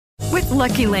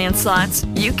Lucky Land Slots,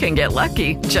 you can get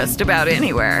lucky just about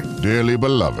anywhere. Dearly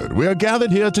beloved, we are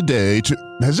gathered here today to...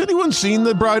 Has anyone seen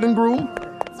the bride and groom?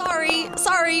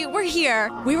 Sorry, we're here.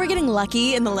 We were getting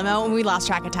lucky in the limo and we lost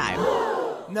track of time.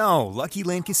 No, Lucky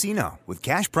Land Casino, with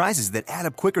cash prizes that add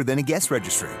up quicker than a guest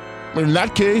registry. In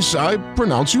that case, I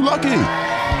pronounce you lucky.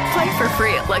 Play for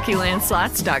free at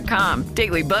LuckyLandSlots.com.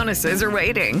 Daily bonuses are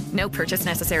waiting. No purchase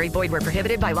necessary. Void where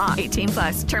prohibited by law.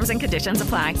 18+. Terms and conditions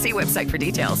apply. See website for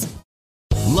details.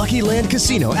 Lucky Land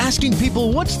Casino, asking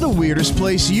people, what's the weirdest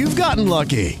place you've gotten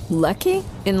lucky? Lucky?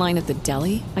 In line at the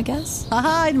deli, I guess?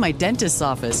 Aha, in my dentist's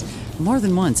office. More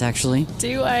than once, actually.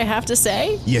 Do I have to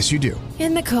say? Yes, you do.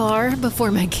 In the car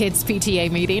before my kids'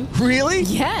 PTA meeting. Really?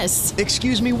 Yes.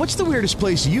 Excuse me, what's the weirdest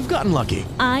place you've gotten lucky?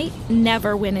 I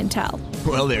never win and tell.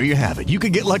 Well, there you have it. You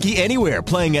can get lucky anywhere,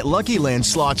 playing at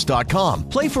LuckyLandSlots.com.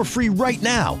 Play for free right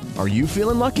now. Are you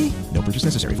feeling lucky? No purchase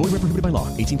necessary. Void where prohibited by law.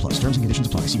 18+. Terms and conditions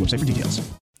apply. See website for details.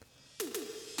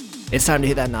 It's time to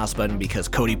hit that NOS button because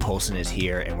Cody Polson is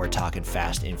here and we're talking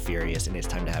Fast and Furious, and it's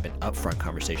time to have an upfront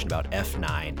conversation about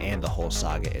F9 and the whole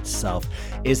saga itself.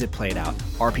 Is it played out?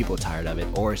 Are people tired of it?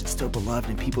 Or is it still beloved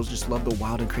and people just love the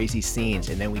wild and crazy scenes?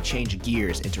 And then we change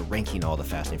gears into ranking all the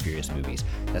Fast and Furious movies.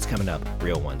 That's coming up,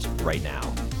 Real Ones, right now.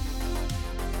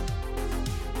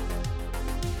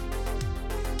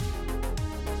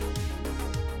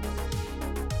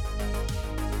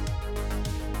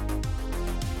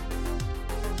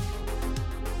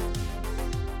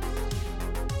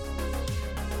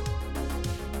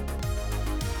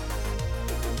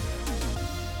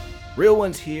 Real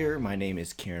Ones here. My name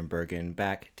is Kieran Bergen,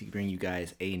 back to bring you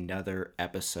guys another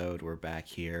episode. We're back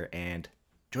here, and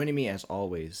joining me as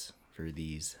always for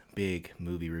these big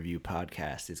movie review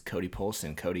podcasts is Cody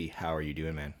Polson. Cody, how are you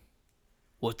doing, man?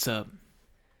 What's up?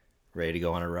 Ready to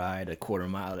go on a ride a quarter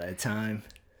mile at a time?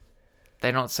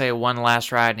 They don't say one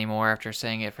last ride anymore after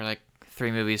saying it for like 3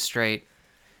 movies straight.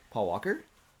 Paul Walker?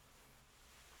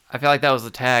 I feel like that was the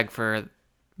tag for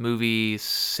movie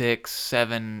 6,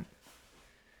 7,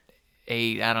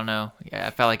 8, I don't know. Yeah, I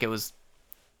felt like it was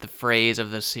the phrase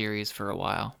of the series for a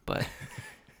while, but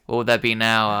what would that be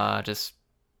now? Just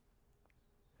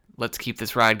let's keep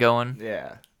this ride going.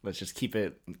 Yeah, let's just keep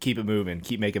it moving,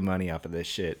 keep making money off of this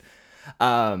shit.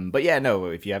 But yeah, no,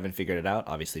 if you haven't figured it out,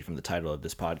 obviously from the title of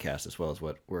this podcast as well as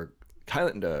what we're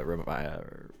kind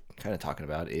of talking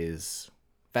about is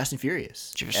Fast and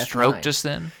Furious. Did you have a stroke just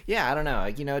then? Yeah, I don't know.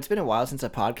 It's been a while since I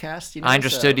podcast. I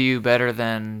understood you better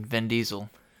than Vin Diesel.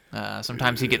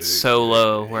 Sometimes he gets so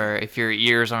low where if your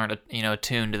ears aren't,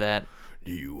 attuned to that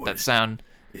sound.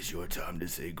 It's your time to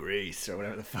say grace or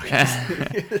whatever the fuck.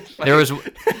 There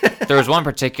was one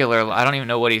particular. I don't even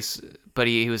know what but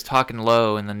he was talking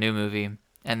low in the new movie,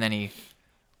 and then he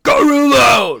go real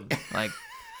loud like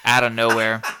out of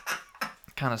nowhere.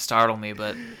 Kind of startled me,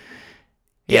 but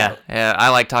yeah, I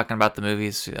like talking about the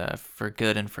movies for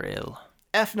good and for ill.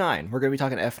 F9. We're going to be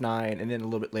talking F9, and then a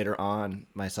little bit later on,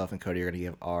 myself and Cody are going to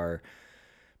give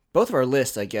both of our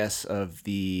lists, I guess, of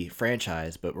the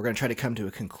franchise, but we're going to try to come to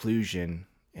a conclusion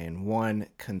and one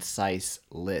concise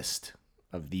list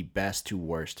of the best to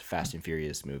worst Fast and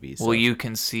Furious movies. Will you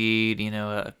concede,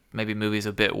 maybe movies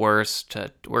a bit worse?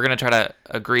 We're going to try to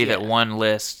agree that one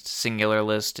list, singular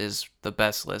list, is the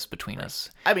best list between us.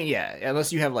 I mean, yeah,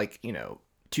 unless you have,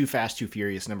 Too Fast, Too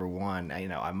Furious #1,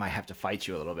 I might have to fight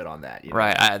you a little bit on that.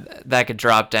 Right, that could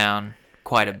drop down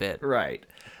quite a bit. Right.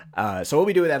 So we'll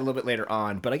be doing that a little bit later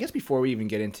on. But I guess before we even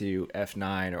get into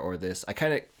F9 or this, I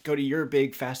kind of, Cody, you're a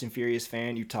big Fast and Furious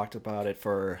fan. You've talked about it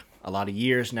for a lot of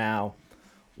years now.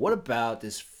 What about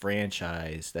this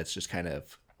franchise that's just kind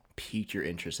of piqued your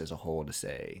interest as a whole to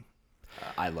say,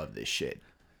 I love this shit?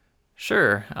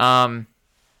 Sure.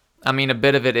 I mean, a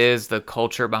bit of it is the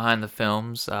culture behind the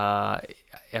films.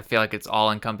 I feel like it's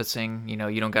all encompassing. You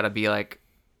don't got to be like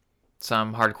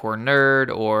some hardcore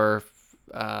nerd or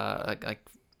like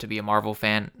to be a Marvel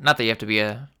fan. Not that you have to be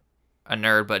a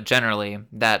nerd, but generally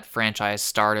that franchise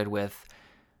started with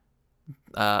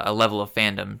a level of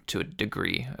fandom to a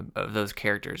degree of those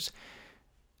characters.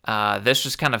 This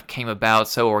just kind of came about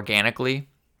so organically,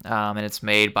 and it's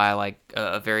made by like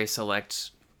a very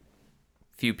select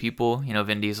few people.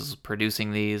 Vin Diesel's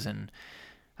producing these, and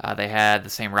they had the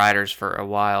same writers for a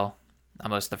while,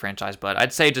 most of the franchise. But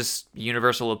I'd say just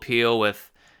universal appeal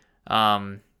with,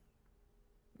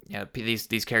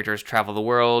 these characters travel the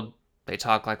world. They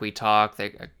talk like we talk.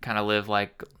 They kind of live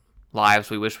like lives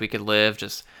we wish we could live.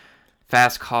 Just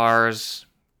fast cars,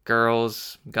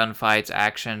 girls, gunfights,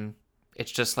 action.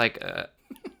 It's just like,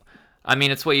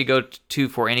 it's what you go to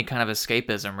for any kind of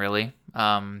escapism, really.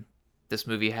 This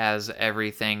movie has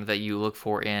everything that you look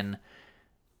for in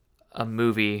a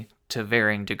movie to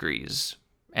varying degrees.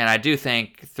 And I do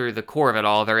think through the core of it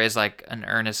all, there is like an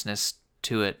earnestness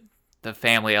to it. The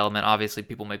family element, obviously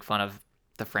people make fun of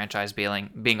the franchise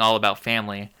being all about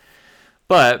family,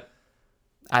 but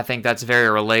I think that's very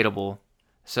relatable.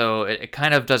 So it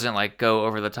kind of doesn't like go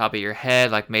over the top of your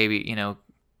head. Like maybe,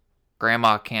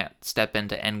 grandma can't step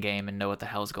into Endgame and know what the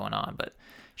hell's going on, but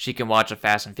she can watch a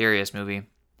Fast and Furious movie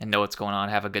and know what's going on,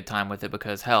 have a good time with it,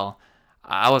 because hell,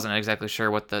 I wasn't exactly sure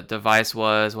what the device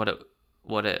was, what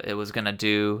it was going to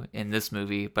do in this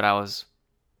movie, but I was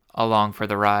along for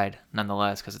the ride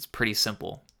nonetheless, because it's pretty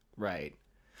simple. Right.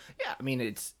 Yeah, I mean,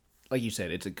 it's like you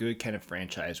said, it's a good kind of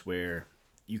franchise where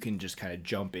you can just kind of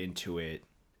jump into it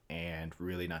and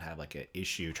really not have like an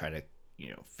issue trying to,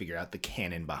 figure out the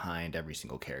canon behind every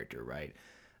single character, right?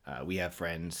 We have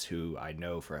friends who I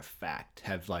know for a fact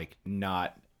have like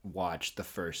not watched the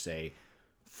first, say,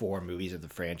 4 movies of the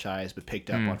franchise, but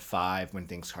picked up on 5 when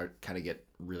things kind of get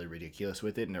really ridiculous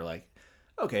with it, and they're like,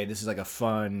 okay, this is like a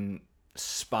fun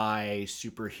spy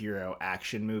superhero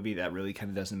action movie that really kind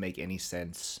of doesn't make any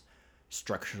sense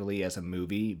structurally as a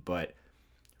movie, but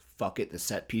fuck it, the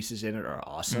set pieces in it are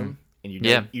awesome. And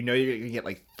you're gonna get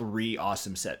like 3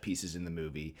 awesome set pieces in the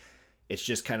movie. It's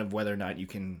just kind of whether or not you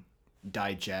can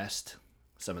digest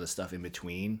some of the stuff in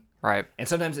between. Right. And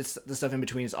sometimes it's the stuff in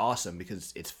between is awesome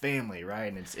because it's family,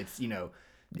 right? And it's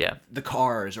the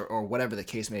cars or whatever the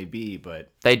case may be,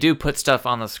 but they do put stuff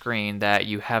on the screen that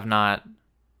you have not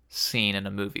seen in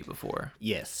a movie before.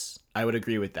 Yes, I would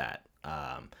agree with that.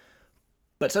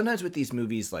 But sometimes with these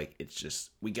movies, like, it's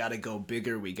just, we got to go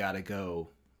bigger, we got to go,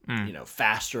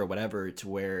 faster or whatever, to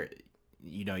where,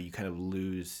 you kind of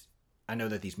lose. I know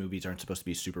that these movies aren't supposed to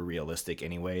be super realistic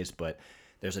anyways, but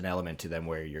there's an element to them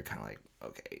where you're kind of like,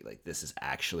 okay, like, this is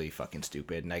actually fucking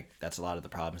stupid. And that's a lot of the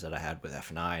problems that I had with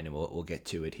F9, and we'll get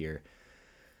to it here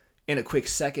in a quick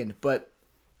second. But,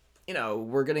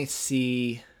 we're going to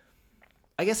see,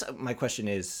 I guess my question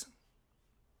is,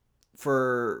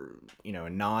 for, a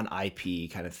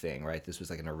non-IP kind of thing, right? This was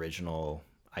like an original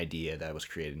idea that was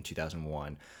created in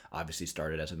 2001. Obviously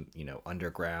started as a,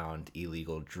 underground,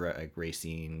 illegal drug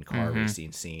racing, car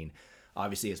racing scene.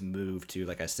 Obviously has moved to,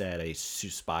 like I said, a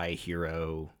spy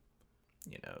hero,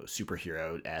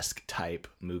 superhero-esque type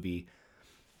movie.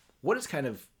 What has kind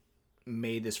of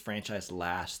made this franchise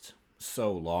last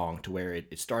so long to where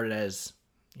it started as,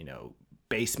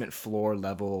 basement floor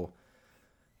level,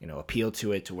 appeal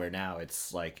to it, to where now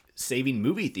it's like saving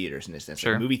movie theaters in this sense.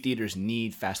 Sure. Like, movie theaters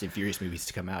need Fast and Furious movies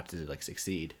to come out to like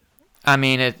succeed. I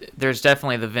mean, there's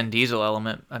definitely the Vin Diesel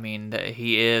element. I mean,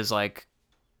 he is like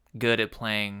good at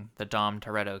playing the Dom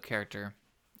Toretto character.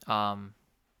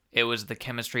 It was the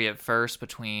chemistry at first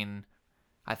between,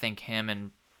 I think, him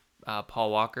and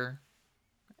Paul Walker.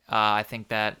 I think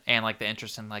that, and like the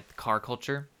interest in like the car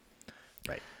culture.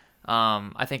 Right.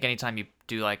 I think anytime you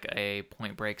do like a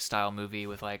Point Break style movie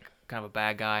with like kind of a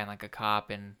bad guy and like a cop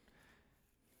and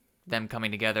them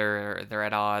coming together, or they're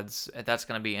at odds, that's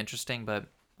going to be interesting. But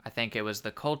I think it was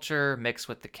the culture mixed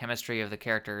with the chemistry of the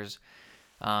characters.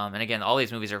 And again, all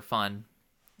these movies are fun.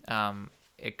 The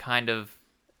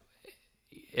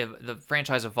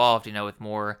franchise evolved, with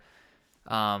more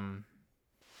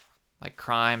like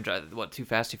crime, Too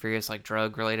Fast, Too Furious, like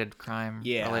drug-related crime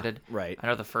related. Right. I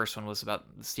know the first one was about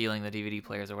stealing the DVD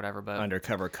players or whatever, but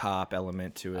undercover cop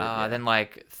element to it. Then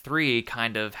like 3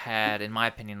 kind of had, in my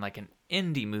opinion, like an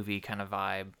indie movie kind of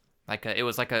vibe. Like it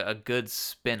was like a good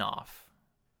spin-off,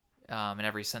 in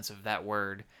every sense of that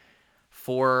word.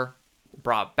 4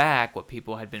 brought back what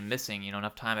people had been missing.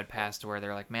 Enough time had passed to where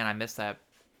they're like, man, I miss that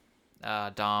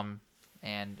Dom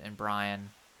and Brian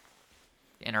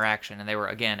interaction, and they were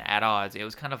again at odds. It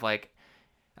was kind of like,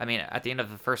 I mean, at the end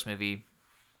of the first movie,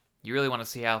 you really want to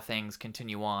see how things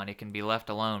continue on. It can be left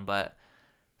alone, but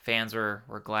fans were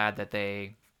glad that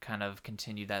they kind of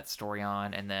continued that story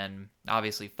on. And then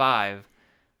obviously 5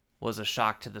 was a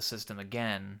shock to the system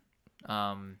again,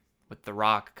 with The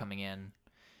Rock coming in,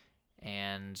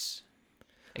 and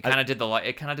it kind of did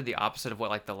the opposite of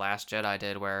what like The Last Jedi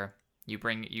did, where you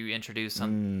introduce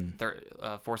some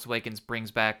Force Awakens brings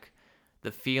back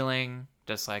the feeling,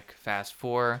 just like Fast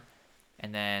 4,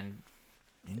 and then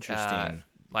interesting.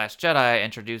 Last Jedi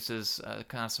introduces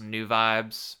kind of some new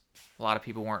vibes. A lot of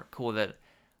people weren't cool that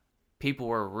people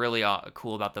were really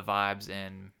cool about the vibes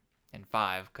in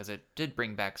 5, because it did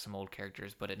bring back some old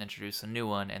characters, but it introduced a new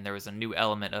one, and there was a new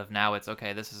element of now it's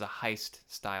okay, this is a heist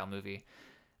style movie.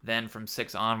 Then from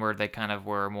 6 onward, they kind of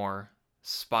were more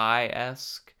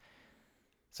spy-esque.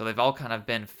 So they've all kind of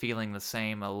been feeling the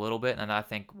same a little bit, and I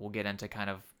think we'll get into kind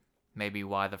of maybe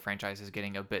why the franchise is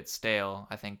getting a bit stale.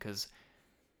 I think because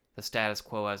the status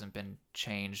quo hasn't been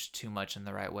changed too much in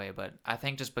the right way. But I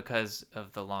think just because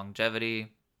of the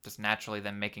longevity, just naturally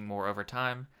them making more over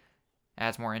time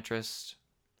adds more interest.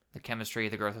 The chemistry,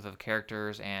 the growth of the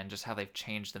characters, and just how they've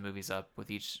changed the movies up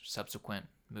with each subsequent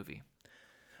movie.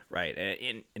 Right,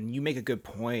 and you make a good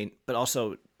point, but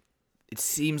also it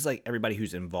seems like everybody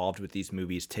who's involved with these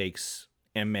movies takes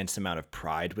an immense amount of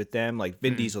pride with them. Like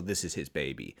Vin Diesel, this is his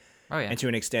baby. Oh, yeah. And to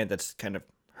an extent, that's kind of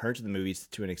hurt the movies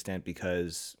to an extent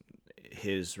because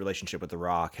his relationship with The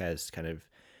Rock has kind of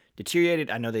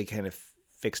deteriorated. I know they kind of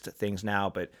fixed things now,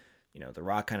 but The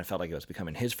Rock kind of felt like it was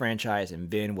becoming his franchise, and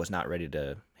Vin was not ready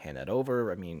to hand that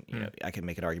over. I mean, I can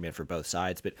make an argument for both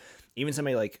sides, but even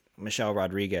somebody like Michelle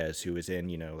Rodriguez, who was in,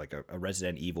 like a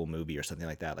Resident Evil movie or something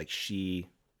like that, like she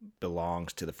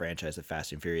belongs to the franchise of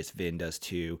Fast and Furious. Vin does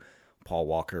too. Paul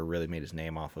Walker really made his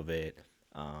name off of it.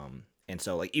 And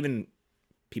so, like, even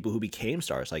people who became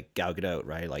stars, like Gal Gadot,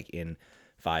 right, like in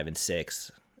 5 and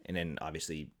 6, and then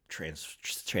obviously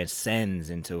transcends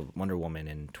into Wonder Woman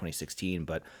in 2016,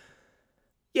 but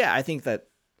yeah, I think that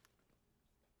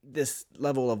this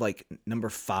level of like number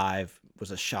 5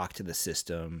 was a shock to the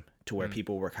system to where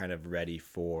people were kind of ready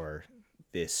for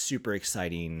this super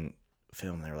exciting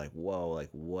film. They were like, whoa, like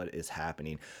what is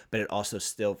happening? But it also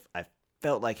still, I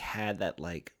felt like had that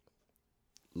like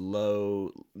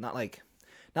low, not like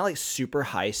super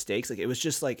high stakes. Like it was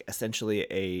just like essentially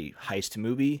a heist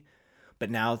movie, but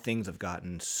now things have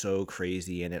gotten so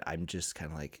crazy in it. I'm just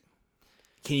kind of like,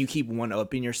 can you keep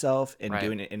one-upping yourself and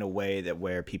doing it in a way that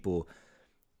where people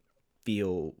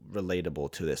feel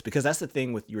relatable to this? Because that's the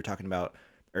thing with, you were talking about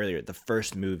earlier, the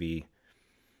first movie,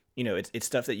 it's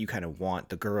stuff that you kind of want,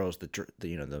 the girls,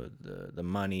 the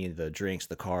money, the drinks,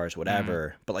 the cars,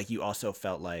 whatever. But like you also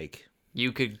felt like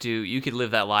you could live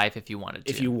that life if you wanted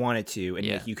to. And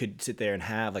like, you could sit there and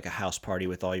have like a house party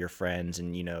with all your friends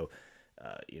and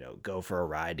go for a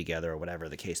ride together or whatever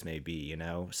the case may be,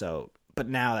 So, but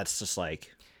now that's just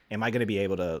like, am I going to be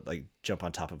able to like jump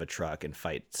on top of a truck and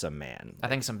fight some man? I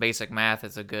think some basic math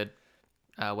is a good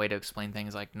way to explain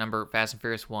things. Like Fast and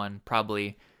Furious 1,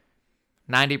 probably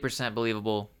 90%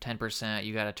 believable, 10%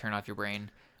 you got to turn off your brain.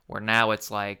 Where now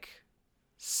it's like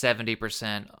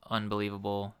 70%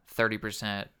 unbelievable,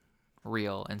 30%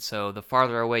 real. And so the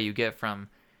farther away you get from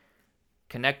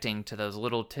connecting to those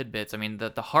little tidbits, I mean,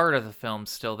 the heart of the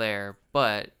film's still there,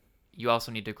 but you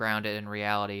also need to ground it in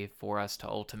reality for us to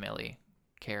ultimately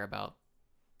care about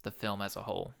the film as a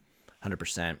whole.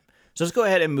 100%. So let's go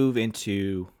ahead and move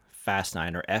into Fast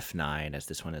 9, or F9 as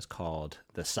this one is called.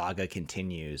 The Saga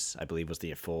Continues, I believe was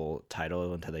the full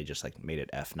title until they just like made it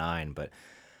F9. But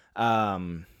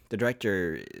the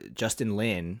director, Justin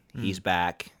Lin, he's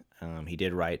back. He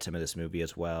did write some of this movie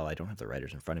as well. I don't have the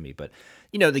writers in front of me, but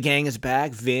the gang is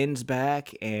back. Vin's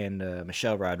back, and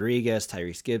Michelle Rodriguez,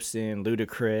 Tyrese Gibson,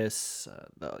 Ludacris.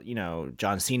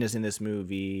 John Cena's in this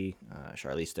movie.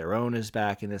 Charlize Theron is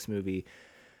back in this movie.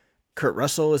 Kurt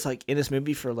Russell is like in this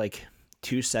movie for like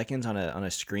 2 seconds on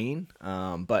a screen.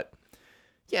 But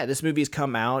yeah, this movie's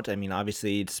come out. I mean,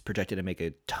 obviously it's projected to make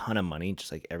a ton of money,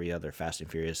 just like every other Fast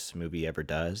and Furious movie ever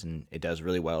does. And it does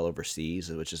really well overseas,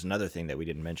 which is another thing that we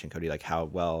didn't mention, Cody, like how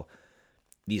well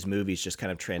these movies just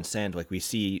kind of transcend. Like we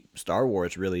see Star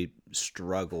Wars really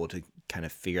struggle to kind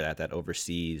of figure out that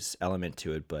overseas element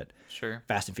to it. But sure,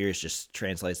 Fast and Furious just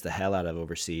translates the hell out of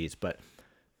overseas. But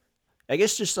I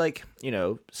guess just like,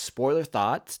 spoiler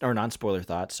thoughts, or non-spoiler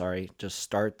thoughts, sorry. Just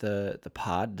start the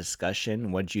pod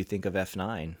discussion. What did you think of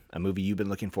F9? A movie you've been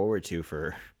looking forward to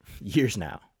for years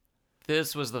now.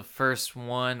 This was the first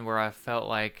one where I felt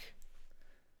like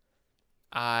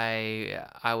I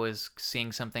was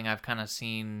seeing something I've kind of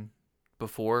seen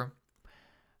before.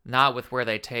 Not with where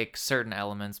they take certain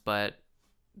elements, but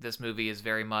this movie is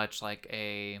very much like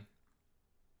they've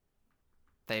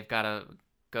got to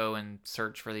go and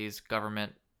search for these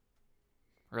government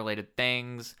related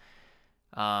things.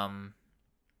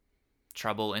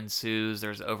 Trouble ensues.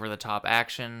 There's over the top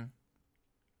action.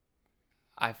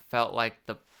 I felt like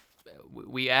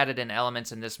we added in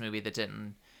elements in this movie that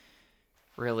didn't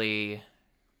really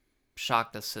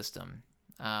shock the system.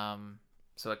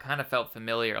 So it kind of felt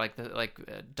familiar, like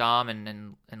Dom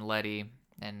and Letty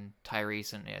and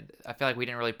Tyrese, and I feel like we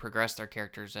didn't really progress their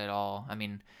characters at all. I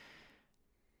mean,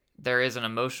 there is an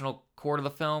emotional core to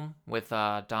the film with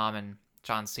Dom and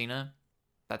John Cena.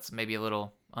 That's maybe a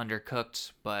little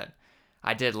undercooked, but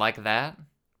I did like that.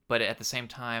 But at the same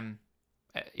time,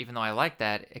 even though I like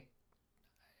that,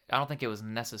 I don't think it was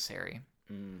necessary.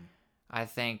 I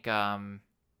think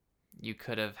you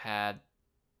could have had,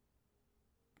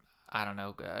 I don't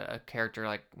know, a character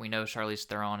like, we know Charlize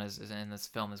Theron is in this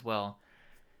film as well.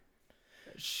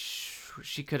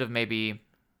 she could have maybe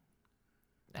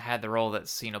had the role that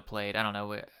Cena played. I don't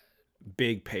know.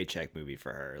 Big paycheck movie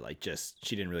for her. Like, just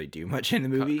she didn't really do much in the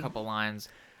movie. A couple lines.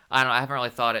 I don't know. I haven't really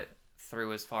thought it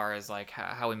through as far as like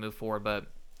how we move forward, but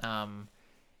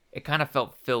it kind of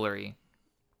felt fillery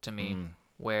to me,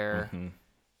 where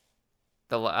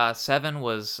the 7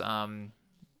 was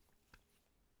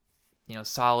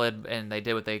solid, and they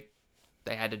did what they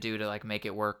had to do to like make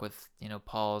it work with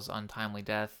Paul's untimely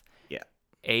death. Yeah.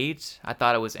 8, I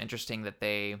thought it was interesting that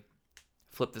they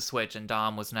flipped the switch and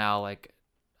Dom was now like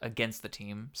against the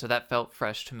team, so that felt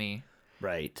fresh to me.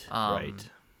 Right.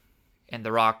 And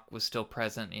The Rock was still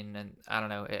present and I don't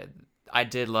know. I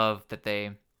did love that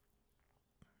they.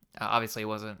 Obviously, it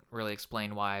wasn't really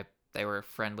explained why they were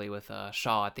friendly with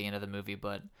Shaw at the end of the movie,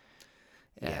 but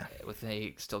with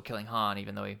he still killing Han,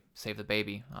 even though he saved the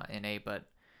baby in 8. But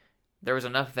there was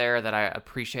enough there that I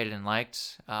appreciated and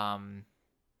liked.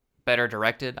 Better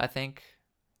directed, I think,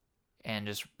 and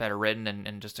just better written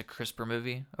and just a crisper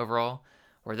movie overall.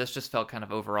 Where this just felt kind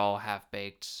of overall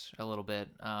half-baked a little bit.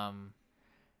 I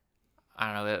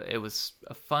don't know. It was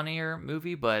a funnier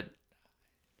movie, but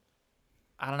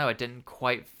I don't know. It didn't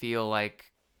quite feel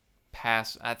like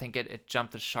I think it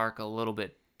jumped the shark a little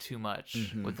bit too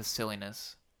much with the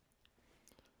silliness.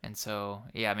 And so,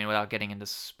 yeah, I mean, without getting into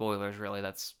spoilers, really,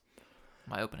 that's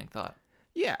my opening thought.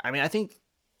 Yeah, I mean, I think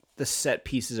the set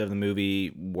pieces of the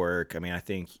movie work. I mean, I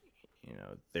think,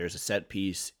 there's a set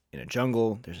piece in a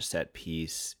jungle. There's a set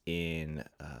piece in,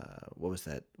 what was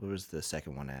that? What was the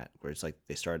second one at? Where it's like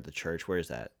they started the church. Where is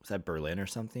that? Was that Berlin or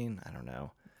something? I don't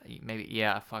know. Maybe,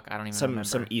 yeah, fuck, I don't even remember.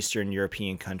 Some Eastern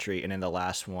European country, and then the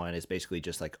last one is basically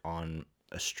just like on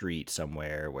a street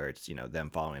somewhere where it's, them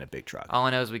following a big truck. All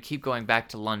I know is we keep going back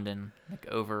to London, like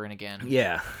over and again.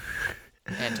 Yeah.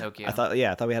 And Tokyo. I thought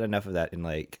we had enough of that in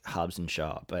like Hobbs and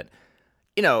Shaw, but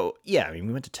yeah, I mean,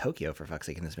 we went to Tokyo for fuck's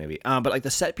sake in this movie. But like the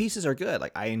set pieces are good.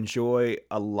 Like I enjoy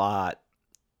a lot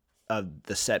of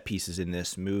the set pieces in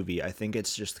this movie. I think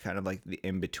it's just kind of like the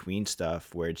in-between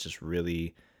stuff where it's just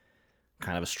really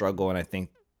kind of a struggle, and I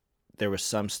think there was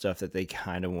some stuff that they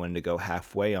kind of wanted to go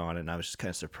halfway on, and I was just kind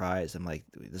of surprised. I'm like,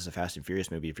 this is a Fast and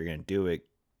Furious movie. If you're going to do it,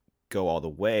 go all the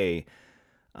way.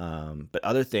 But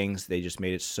other things, they just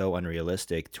made it so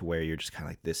unrealistic to where you're just kind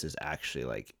of like, this is actually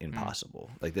like impossible.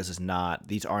 Like these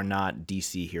are not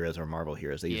DC heroes or Marvel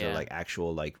heroes. These are like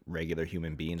actual like regular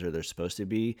human beings, or they're supposed to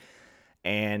be.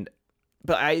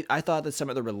 But I thought that some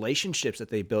of the relationships that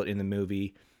they built in the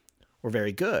movie were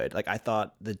very good. Like I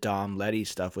thought the Dom Letty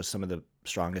stuff was some of the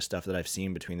strongest stuff that I've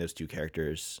seen between those two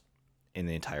characters in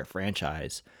the entire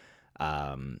franchise.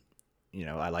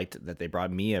 I liked that they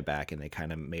brought Mia back and they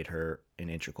kind of made her an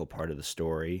integral part of the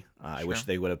story. I wish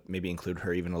they would have maybe included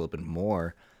her even a little bit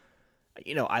more.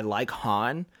 I like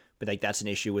Han, but like that's an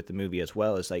issue with the movie as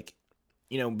well. Is like,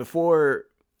 before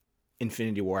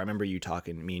Infinity War, I remember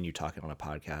me and you talking on a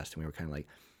podcast, and we were kind of like,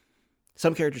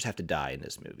 some characters have to die in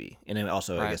this movie. And then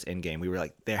also, I guess, Endgame, we were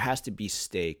like, there has to be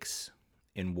stakes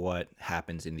in what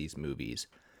happens in these movies.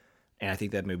 And I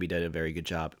think that movie did a very good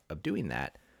job of doing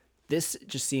that. This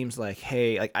just seems like,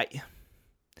 hey, like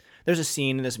there's a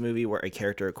scene in this movie where a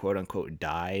character, quote unquote,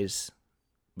 dies,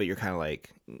 but you're kind of like,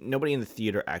 nobody in the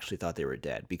theater actually thought they were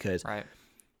dead, because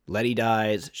Letty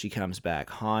dies, she comes back.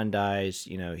 Han dies,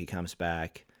 he comes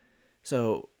back.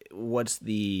 So what's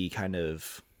the kind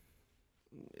of,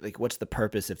 like, what's the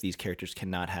purpose if these characters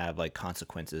cannot have like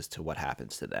consequences to what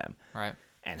happens to them? Right.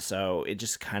 And so it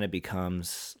just kind of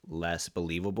becomes less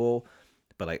believable.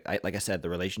 But like I said, the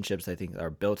relationships I think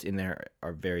are built in there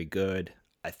are very good.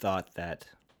 I thought that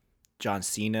John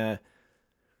Cena,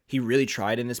 he really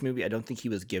tried in this movie. I don't think he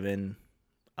was given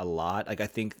a lot. Like I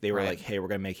think they were like, hey, we're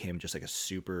gonna make him just like a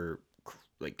super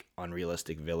like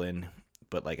unrealistic villain.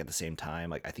 But like at the same time,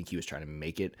 like I think he was trying to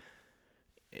make it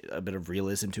a bit of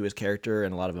realism to his character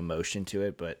and a lot of emotion to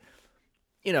it. But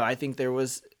I think there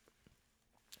was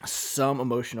some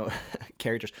emotional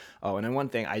characters. Oh, and then one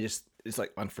thing it's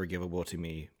like unforgivable to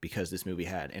me, because this movie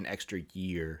had an extra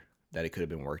year that it could have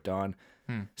been worked on.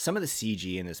 Some of the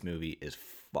CG in this movie is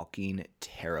fucking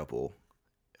terrible.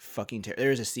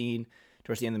 There's a scene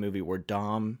towards the end of the movie where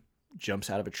Dom jumps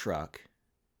out of a truck,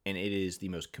 and it is the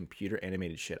most computer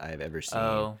animated shit I have ever seen.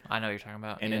 Oh, I know what you're talking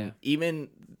about. And then even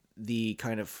the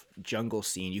kind of jungle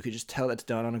scene, you could just tell that's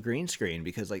done on a green screen,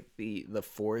 because like the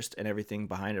forest and everything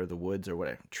behind it, or the woods or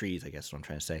whatever, trees, I guess is what I'm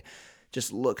trying to say,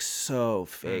 just looks so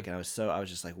fake. And I was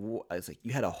just like,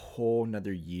 you had a whole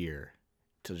nother year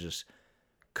to just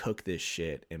cook this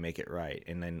shit and make it right.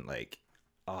 And then like,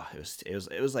 it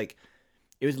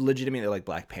was legitimately like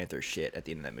Black Panther shit at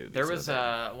the end of that movie. There was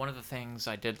one of the things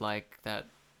I did like that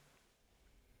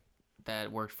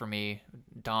that worked for me.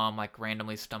 Dom like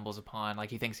randomly stumbles upon, like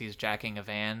he thinks he's jacking a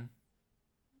van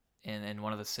in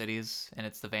one of the cities, and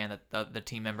it's the van that the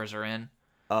team members are in.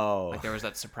 Oh, like there was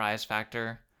that surprise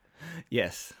factor.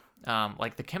 Yes.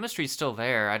 Like the chemistry's still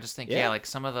there. I just think like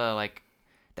some of the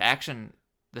the action,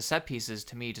 the set pieces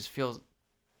to me just feels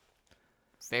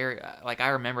very like I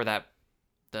remember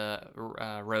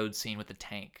the road scene with the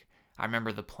tank. I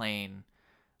remember the plane.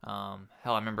 Hell,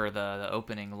 I remember the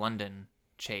opening London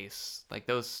chase. Like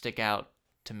those stick out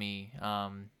to me. I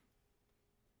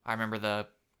remember the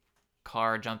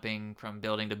car jumping from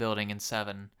building to building in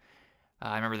 7.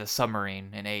 I remember the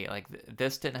submarine in 8. Like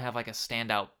this didn't have like a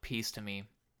standout piece to me.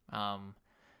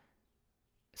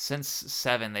 Since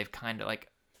 7, they've kind of like,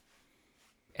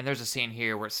 and there's a scene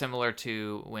here where it's similar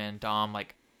to when Dom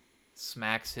like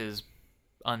smacks his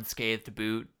unscathed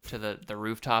boot to the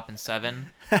rooftop in 7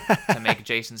 to make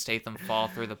Jason Statham fall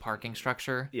through the parking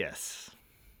structure. Yes.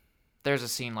 There's a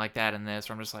scene like that in this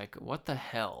where I'm just like, what the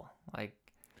hell? Like,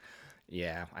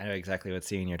 yeah, I know exactly what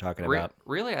scene you're talking about.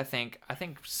 Really, I think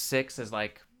 6 is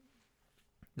like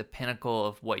the pinnacle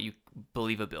of what you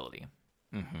believability.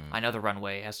 Mm-hmm. I know the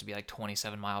runway has to be like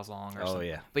 27 miles long or something.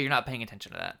 Yeah. But you're not paying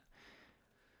attention to that.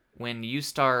 When you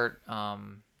start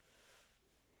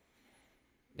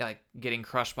like getting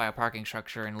crushed by a parking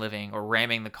structure and living, or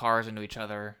ramming the cars into each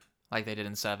other like they did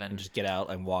in 7. And just get out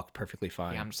and walk perfectly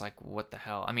fine. Yeah, I'm just like, what the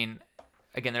hell? I mean,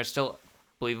 again, there's still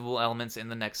believable elements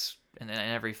in in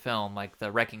every film, like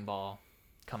the wrecking ball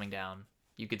coming down.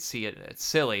 You could see it. It's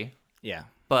silly. Yeah.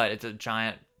 But it's a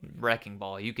giant wrecking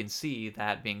ball. You can see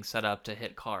that being set up to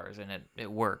hit cars, and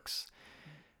it works.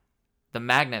 The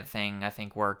magnet thing, I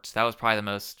think, worked. That was probably the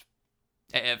most,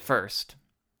 at first,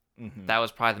 that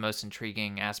was probably the most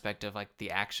intriguing aspect of like the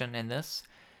action in this.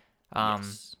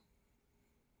 Yes.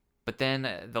 But then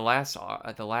the last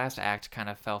act kind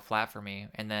of fell flat for me,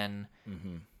 and then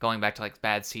going back to like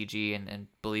bad CG and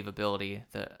believability,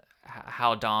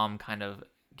 how Dom kind of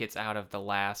gets out of the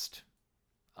last,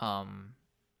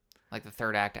 like the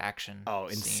third act action. Oh,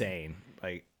 scene. insane!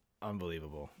 Like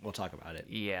unbelievable. We'll talk about it.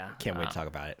 Yeah, can't wait to talk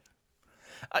about it.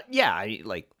 Yeah,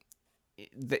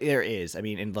 there is. I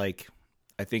mean, and like,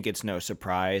 I think it's no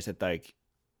surprise that like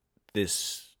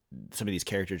some of these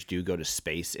characters do go to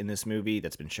space in this movie.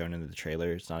 That's been shown in the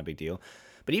trailer. It's not a big deal.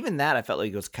 But even that, I felt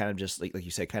like it was kind of just like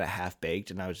you said, kind of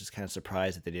half-baked, and I was just kind of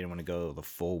surprised that they didn't want to go the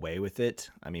full way with it.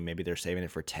 I mean, maybe they're saving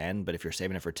it for 10, but if you're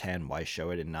saving it for 10, why show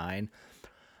it in 9?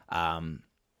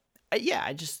 Yeah,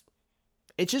 it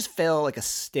just felt like a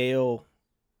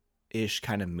stale-ish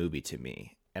kind of movie to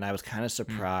me, and I was kind of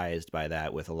surprised by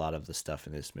that with a lot of the stuff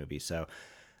in this movie. So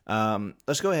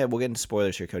let's go ahead. We'll get into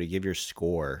spoilers here, Cody. Give your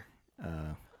score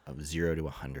of 0 to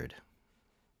 100.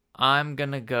 I'm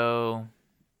gonna go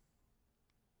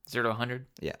 0 to 100.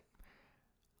 Yeah.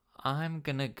 I'm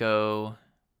gonna go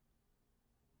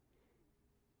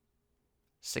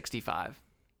 65.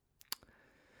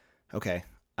 Okay.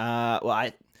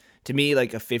 Well, to me,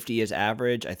 like a 50 is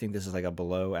average. I think this is like a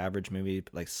below average movie,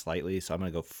 like slightly. So I'm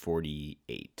gonna go 48%.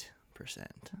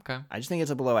 Okay. I just think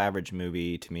it's a below average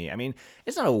movie to me. I mean,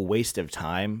 it's not a waste of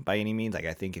time by any means. Like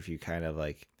I think if you kind of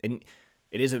like, and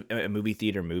it is a movie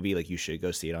theater movie, like you should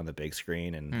go see it on the big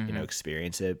screen and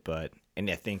experience it. And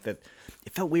I think that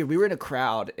it felt weird. We were in a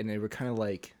crowd, and they were kind of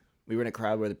like, we were in a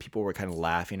crowd where the people were kind of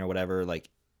laughing or whatever, like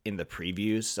in the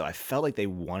previews. So I felt like they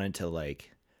wanted to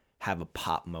like have a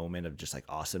pop moment of just like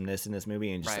awesomeness in this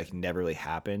movie, and just like never really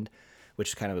happened,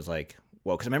 which kind of was like,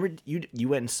 well, because I remember you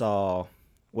went and saw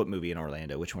what movie in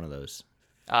Orlando? Which one of those?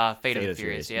 Fate of the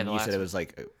Furious. Yeah, and you said it was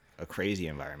like a crazy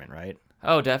environment, right?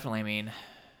 Oh, definitely. I mean,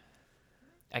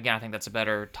 again, I think that's a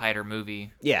better, tighter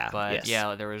movie. Yeah, but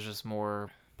yeah, there was just more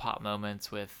pop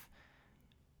moments with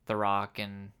The Rock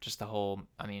and just the whole.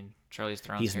 I mean, Charlize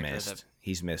Theron's character.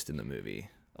 He's missed in the movie.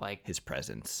 Like his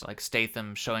presence, like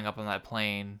Statham showing up on that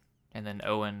plane, and then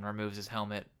Owen removes his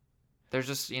helmet. There's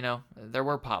just, there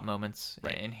were pop moments.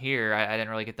 Right. And here, I didn't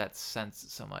really get that sense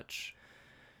so much.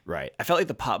 Right. I felt like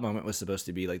the pop moment was supposed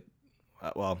to be like,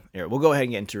 well, here, we'll go ahead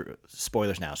and get into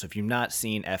spoilers now. So if you've not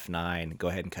seen F9, go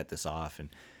ahead and cut this off and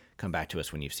come back to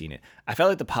us when you've seen it. I felt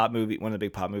like the pop movie, one of the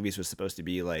big pop movies, was supposed to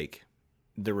be like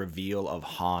the reveal of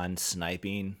Han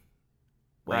sniping.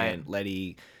 When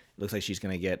Letty looks like she's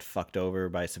going to get fucked over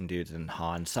by some dudes, and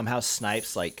Han somehow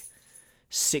snipes like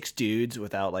 6 dudes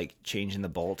without like changing the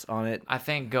bolt on it. I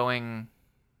think going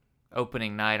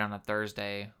opening night on a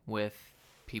Thursday with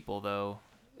people, though,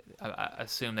 I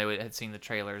assume they had seen the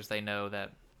trailers. They know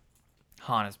that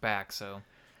Han is back, so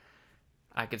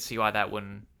I could see why that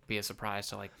wouldn't be a surprise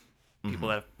to like people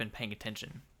that have been paying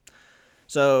attention.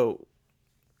 So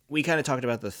we kind of talked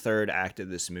about the third act of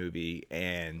this movie,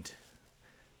 and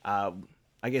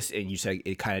I guess, and you said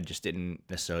it kind of just didn't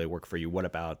necessarily work for you. What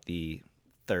about the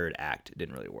third act? It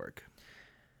didn't really work.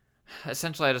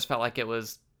 Essentially, I just felt like it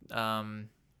was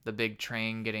the big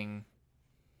train getting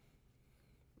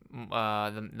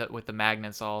with the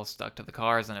magnets all stuck to the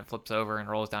cars, and it flips over and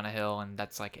rolls down a hill, and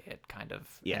that's like it, kind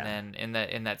of. Yeah. And then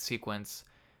in that sequence,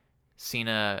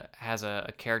 Cena has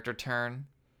a character turn.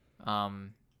 I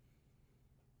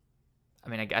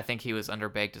mean, I think he was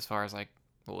underbaked as far as like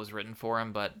what was written for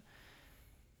him, but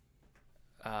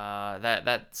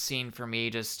that scene for me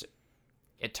just,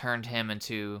 it turned him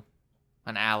into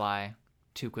an ally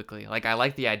too quickly. Like, I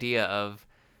like the idea of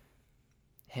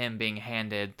him being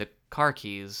handed the car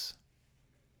keys,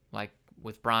 like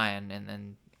with Brian and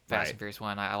then Fast and Furious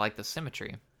 1. I like the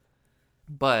symmetry.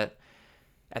 But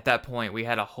at that point, we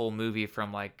had a whole movie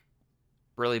from like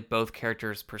really both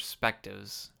characters'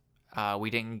 perspectives. We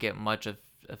didn't get much of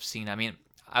Cena. I mean,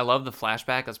 I love the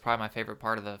flashback. That's probably my favorite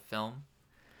part of the film.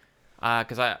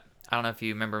 Because I don't know if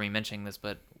you remember me mentioning this,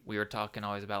 but we were talking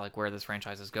always about like where this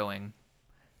franchise is going.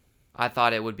 I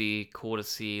thought it would be cool to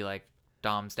see like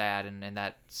Dom's dad in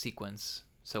that sequence.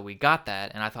 So we got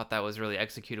that, and I thought that was really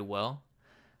executed well.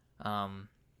 But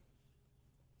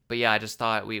yeah, I just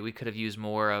thought we could have used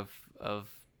more of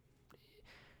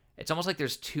it's almost like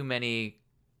there's too many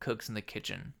cooks in the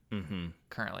kitchen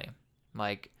currently.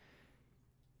 Like,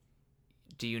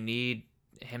 do you need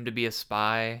him to be a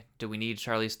spy? Do we need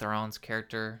Charlize Theron's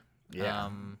character? Yeah.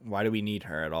 Why do we need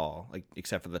her at all? Like,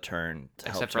 except for the turn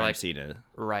to help for like Cena.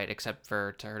 Right, except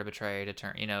for her to betray, to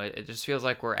turn. You know, it just feels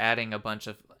like we're adding a bunch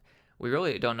of. We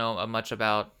really don't know much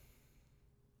about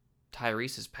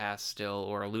Tyrese's past still,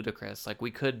 or Ludacris. Like,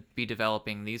 we could be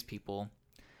developing these people.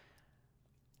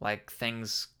 Like,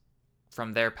 things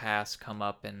from their past come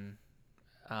up and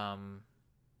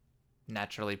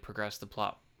naturally progress the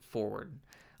plot forward.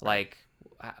 Like,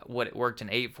 what worked in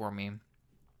 8 for me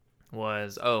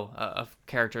was a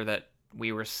character that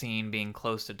we were seeing being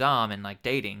close to Dom and like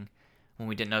dating when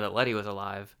we didn't know that Letty was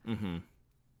alive.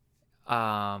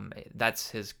 That's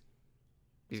his.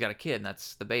 He's got a kid, and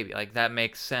that's the baby. Like, that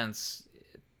makes sense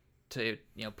to,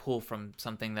 you know, pull from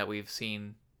something that we've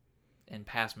seen in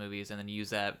past movies and then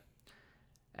use that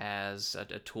as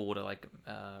a tool to like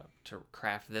to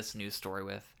craft this new story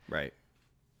with. Right.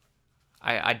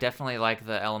 I definitely like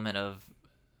the element of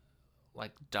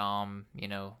like Dom, you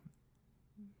know,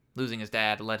 losing his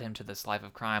dad led him to this life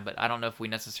of crime, but I don't know if we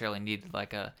necessarily needed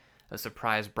like a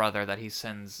surprise brother that he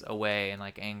sends away in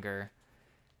like anger.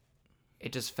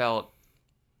 It just felt,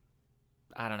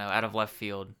 I don't know, out of left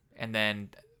field. And then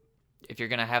if you're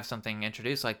going to have something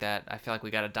introduced like that, I feel like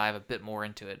we got to dive a bit more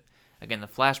into it. Again, the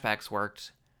flashbacks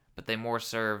worked, but they more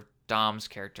served Dom's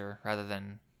character rather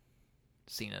than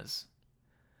Cena's.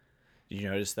 Did you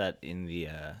notice that in the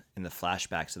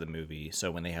flashbacks of the movie?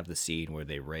 So when they have the scene where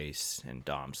they race and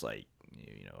Dom's like,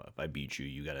 you know, if I beat you,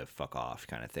 you gotta fuck off,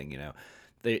 kind of thing. You know,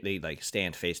 they like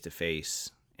stand face to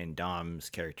face, and Dom's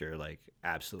character like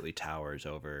absolutely towers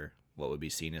over what would be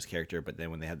Cena's character. But then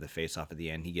when they have the face off at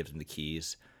the end, he gives him the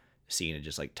keys. Cena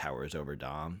just like towers over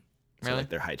Dom. So Really? like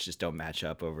their heights just don't match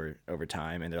up over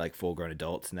time, and they're like full grown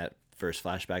adults in that first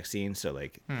flashback scene. So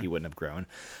like he wouldn't have grown.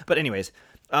 But anyways.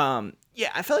 Yeah,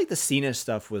 I felt like the Cena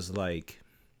stuff was like,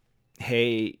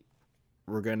 hey,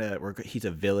 he's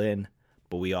a villain,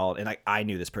 but we all, and I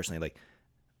knew this personally, like,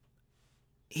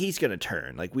 he's gonna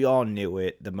turn. Like, we all knew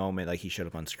it the moment like he showed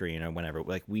up on screen or whenever.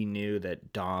 Like, we knew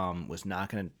that Dom was not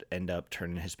gonna end up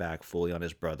turning his back fully on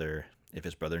his brother if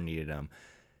his brother needed him.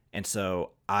 And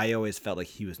so I always felt like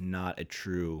he was not a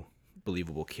true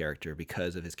believable character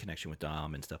because of his connection with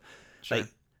Dom and stuff. Sure. Like,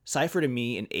 Cypher to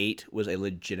me in 8 was a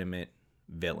legitimate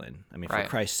villain. I mean, for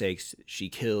Christ's sakes, she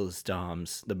kills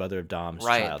the mother of Dom's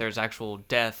child. There's actual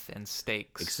death and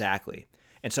stakes. Exactly.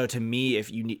 And so to me,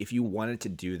 if you wanted to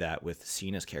do that with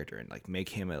Cena's character and like make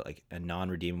him a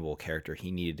non-redeemable character, he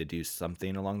needed to do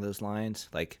something along those lines.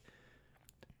 Like,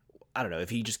 I don't know, if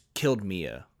he just killed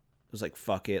Mia, it was like,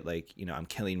 fuck it, like, you know, I'm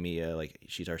killing Mia, like,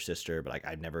 she's our sister, but like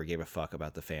I never gave a fuck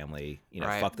about the family. You know,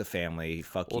 fuck the family,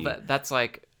 fuck you. Well, that's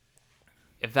like,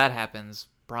 if that happens,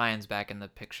 Brian's back in the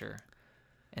picture.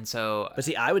 And so, but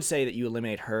see, I would say that you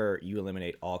eliminate her, you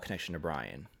eliminate all connection to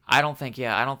Brian. I don't think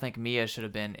Mia should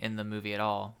have been in the movie at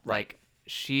all. Right. Like,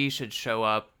 she should show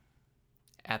up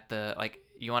at the, like,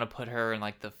 you want to put her in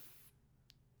like the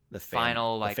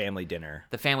final, like, the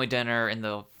family dinner in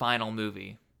the final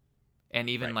movie, and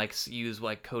even like use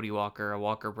like Cody Walker, a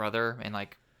Walker brother, and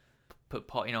like put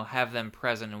Paul, you know, have them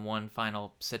present in one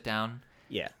final sit down.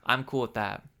 Yeah, I'm cool with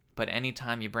that. But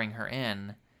anytime you bring her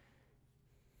in,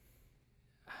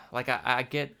 like, I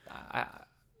get,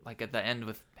 like, at the end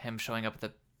with him showing up at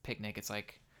the picnic, it's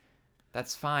like,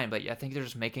 That's fine, but I think they're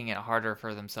just making it harder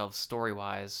for themselves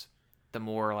story-wise. The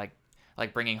more like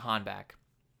bringing Han back.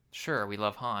 Sure, we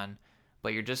love Han,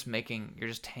 but you're just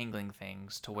tangling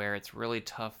things to where it's really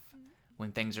tough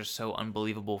when things are so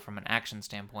unbelievable from an action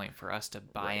standpoint for us to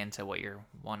buy into what you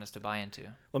want us to buy into.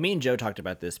 Well, me and Joe talked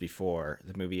about this before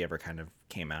the movie ever kind of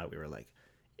came out. We were like,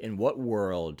 in what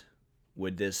world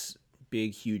would this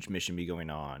big, huge mission be going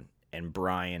on, and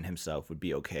Brian himself would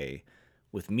be okay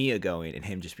with Mia going and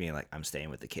him just being like, I'm staying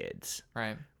with the kids.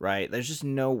 Right? There's just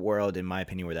no world, in my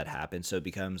opinion, where that happens. So it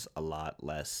becomes a lot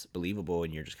less believable,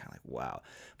 and you're just kind of like, wow.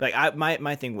 But like,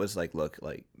 my thing was like, look,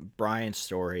 like Brian's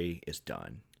story is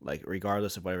done. Like,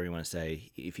 regardless of whatever you want to say,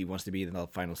 if he wants to be in the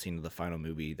final scene of the final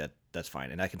movie, that's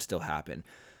fine, and that can still happen.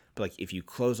 But like, if you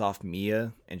close off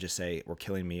Mia and just say we're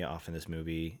killing Mia off in this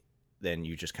movie, then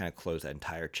you just kind of close that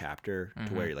entire chapter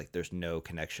to where you're like, there's no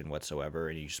connection whatsoever,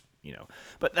 and you just,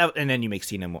 but that, and then you make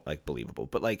Cena like believable.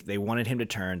 But like, they wanted him to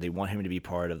turn, they want him to be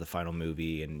part of the final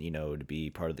movie, and to be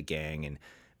part of the gang, and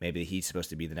maybe he's supposed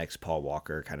to be the next Paul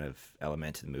Walker kind of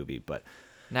element to the movie. But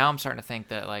now I'm starting to think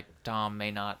that like Dom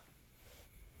may not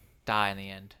die in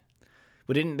the end.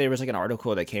 But there was like an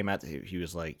article that came out that he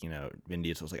was like, Vin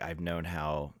Diesel was like, I've known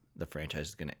how the franchise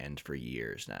is going to end for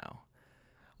years now.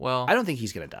 Well, I don't think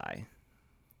he's going to die.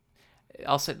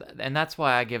 I'll say that, and that's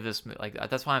why I give this, like,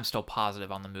 that's why I'm still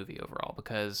positive on the movie overall,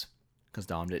 because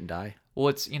Dom didn't die. Well,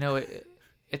 it's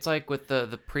it's like with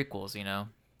the prequels,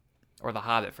 or the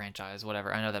Hobbit franchise,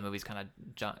 whatever. I know that movie's kind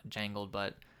of jangled,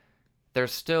 but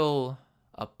there's still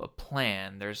a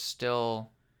plan. There's still,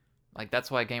 like,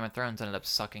 that's why Game of Thrones ended up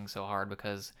sucking so hard,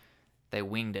 because they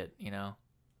winged it.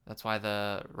 That's why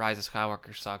the Rise of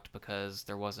Skywalker sucked, because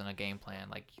there wasn't a game plan.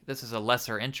 Like, this is a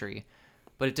lesser entry,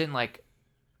 but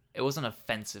it wasn't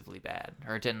offensively bad,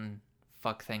 or it didn't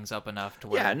fuck things up enough to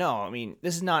where... Yeah, no, I mean,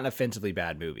 this is not an offensively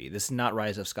bad movie. This is not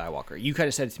Rise of Skywalker. You kind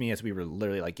of said it to me as we were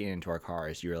literally like getting into our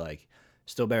cars. You were like,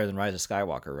 still better than Rise of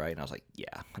Skywalker, right? And I was like,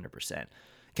 yeah, 100%.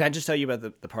 Can I just tell you about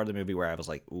the part of the movie where I was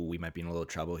like, ooh, we might be in a little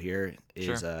trouble here?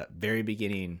 Is Sure. Very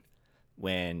beginning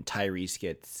when Tyrese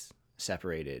gets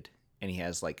separated and he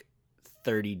has like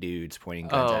 30 dudes pointing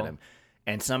guns at him,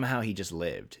 and somehow he just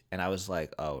lived. And I was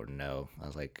like, oh no. I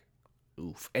was like,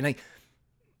 oof. And like,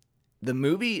 the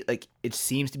movie, like, it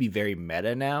seems to be very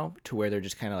meta now, to where they're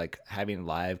just kind of like having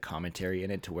live commentary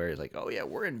in it, to where it's like, oh yeah,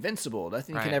 we're invincible,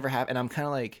 nothing can ever happen. And I'm kind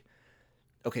of like,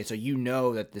 okay, so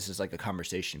that this is like a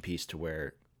conversation piece to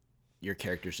where your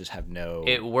characters just have no...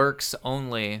 It works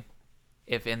only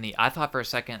if I thought for a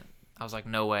second, I was like,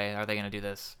 no way are they going to do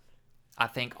this. I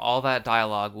think all that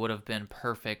dialogue would have been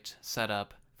perfect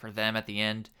setup for them at the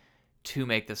end to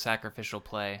make the sacrificial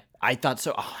play. I thought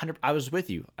so. I was with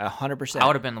you 100%. I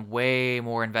would have been way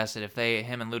more invested if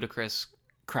him and Ludacris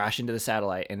crashed into the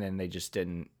satellite, and then they just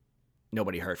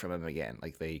nobody heard from him again.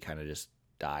 Like, they kind of just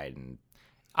died. And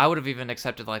I would have even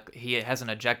accepted, like, he has an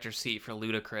ejector seat for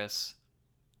Ludacris,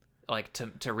 like,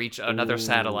 to reach another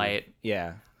satellite.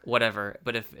 Yeah. Whatever.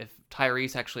 But if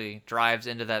Tyrese actually drives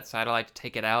into that satellite to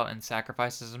take it out and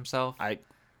sacrifices himself,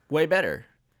 way better.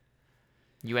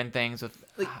 You end things with,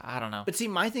 like, I don't know. But see,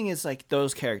 my thing is, like,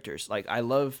 those characters. Like, I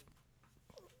love,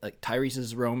 like,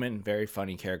 Tyrese's Roman, very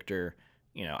funny character.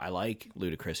 I like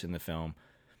Ludacris in the film.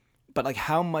 But, like,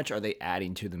 how much are they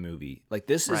adding to the movie? Like,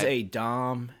 this is a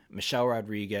Dom, Michelle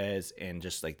Rodriguez, and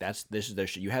just, like, this is their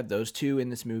shit. You have those two in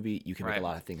this movie, you can make a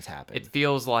lot of things happen. It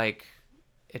feels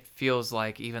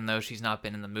like, even though she's not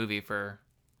been in the movie for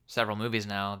several movies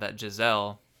now, that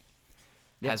Giselle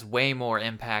has way more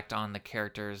impact on the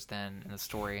characters than in the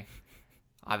story.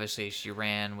 Obviously, she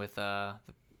ran with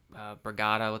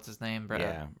Brigada, what's his name?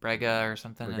 Brega or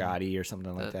something? Brigatti or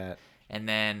something like that. And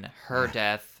then her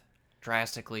death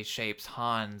drastically shapes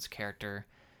Han's character.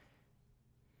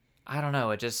 I don't know.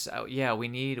 It just, we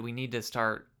need to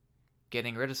start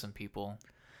getting rid of some people.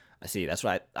 I see. That's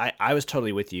why I was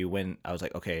totally with you when I was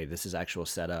like, okay, this is actual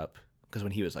setup. Because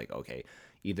when he was like, okay,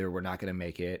 either we're not going to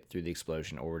make it through the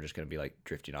explosion, or we're just going to be like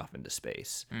drifting off into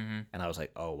space. Mm-hmm. And I was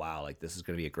like, oh wow, like this is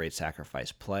going to be a great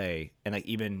sacrifice play. And like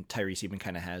even Tyrese even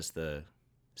kind of has the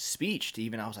speech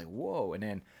to I was like, whoa. And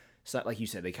then it's not like you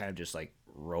said, they kind of just like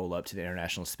roll up to the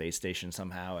International Space Station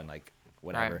somehow and like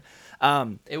whatever.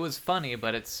 Right. It was funny,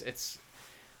 but it's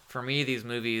for me, these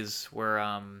movies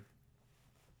were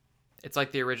it's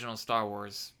like the original Star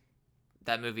Wars.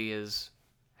 That movie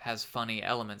has funny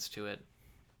elements to it,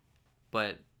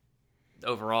 but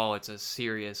overall it's a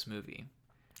serious movie.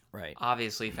 Right.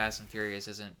 Obviously, Fast and Furious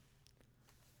isn't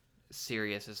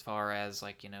serious as far as,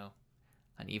 like,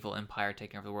 an evil empire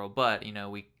taking over the world, but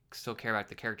we still care about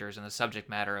the characters and the subject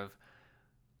matter of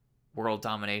world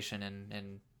domination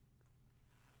and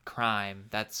crime,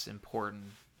 that's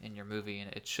important in your movie,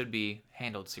 and it should be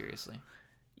handled seriously.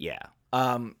 Yeah.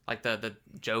 Like the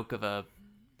joke of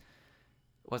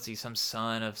what's he, some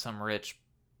son of some rich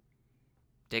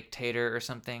dictator or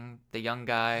something, the young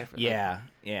guy. Yeah.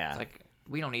 It's like,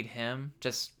 we don't need him.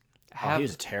 Just he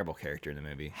was a terrible character in the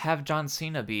movie. Have John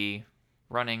Cena be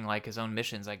running like his own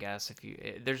missions, I guess.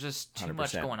 There's just too 100%.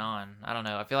 much going on. I don't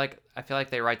know. I feel like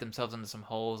they write themselves into some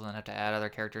holes and then have to add other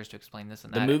characters to explain this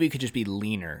and that. The movie could just be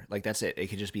leaner. Like, that's it. It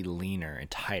could just be leaner and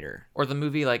tighter. Or the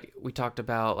movie, like we talked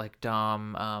about, like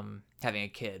Dom having a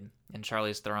kid and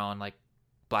Charlize Theron like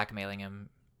blackmailing him,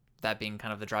 that being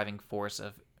kind of the driving force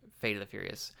of Fate of the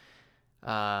Furious.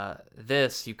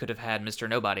 This, you could have had Mr.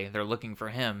 Nobody. They're looking for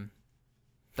him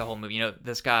the whole movie. You know,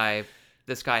 this guy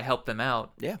helped them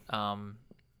out. Yeah.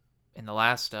 In the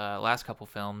last couple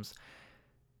films,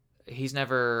 we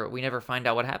never find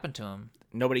out what happened to him.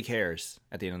 Nobody cares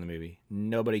at the end of the movie.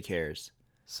 Nobody cares.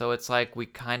 So it's like we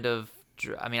kind of,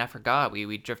 I mean, I forgot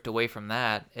we drift away from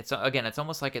that. It's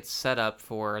almost like it's set up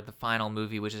for the final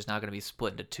movie, which is now going to be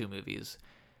split into 2 movies.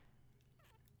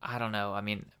 I don't know. I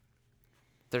mean,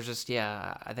 there's just,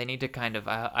 they need to kind of,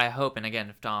 I hope, and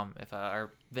again, if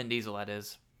our Vin Diesel, that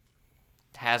is,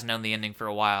 has known the ending for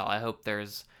a while, I hope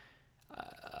there's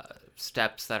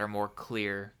steps that are more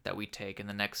clear that we take in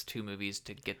the next 2 movies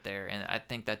to get there. And I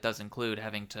think that does include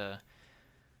having to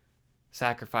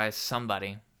sacrifice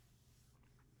somebody.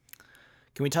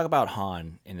 Can we talk about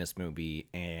Han in this movie?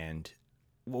 And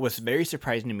what was very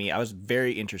surprising to me, I was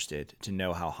very interested to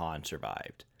know how Han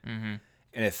survived. Mm-hmm.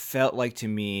 And it felt like, to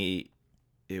me,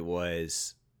 it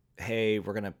was, hey,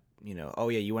 we're going to, oh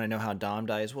yeah, you want to know how Dom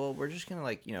dies? Well, we're just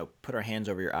going to put our hands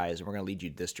over your eyes and we're going to lead you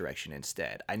this direction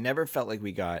instead. I never felt like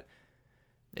we got,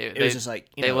 it was just like,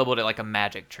 they labeled it like a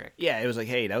magic trick. Yeah, it was like,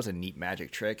 hey, that was a neat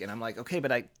magic trick. And I'm like, okay,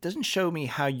 but it doesn't show me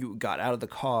how you got out of the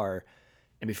car.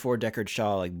 And before Deckard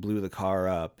Shaw blew the car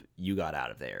up, you got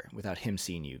out of there without him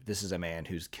seeing you. This is a man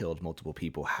who's killed multiple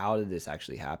people. How did this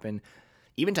actually happen?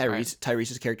 Even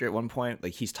Tyrese's character at one point,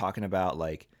 he's talking about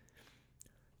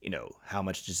how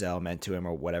much Giselle meant to him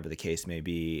or whatever the case may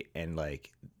be, and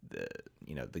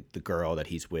the girl that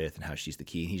he's with and how she's the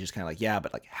key. And he's just kind of like, yeah,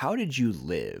 but how did you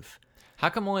live? How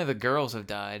come only the girls have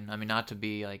died? I mean, not to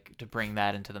be to bring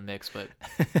that into the mix, but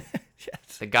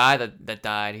yes. The guy that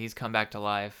died, he's come back to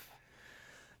life.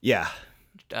 Yeah.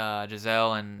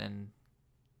 Giselle and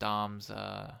Dom's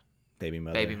baby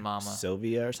mama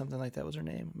Sylvia or something like that was her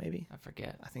name, maybe. I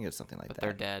forget. I think it was something like that. But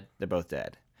they're dead. They're both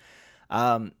dead.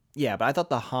 Yeah, but I thought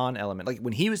the Han element,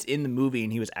 when he was in the movie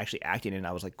and he was actually acting, and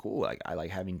I was like, cool, I like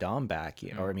having Dom back,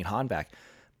 Han back.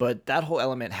 But that whole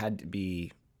element had to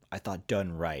be, I thought,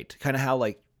 done right. Kind of how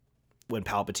when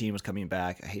Palpatine was coming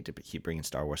back. I hate to keep bringing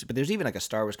Star Wars, but there's even a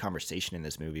Star Wars conversation in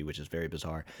this movie, which is very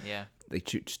bizarre. Yeah.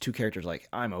 Two characters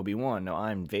I'm Obi-Wan, no,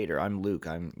 I'm Vader, I'm Luke,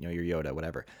 I'm your Yoda,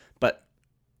 whatever. But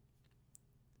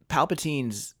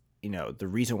Palpatine's, the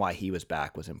reason why he was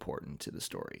back was important to the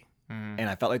story. And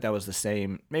I felt like that was the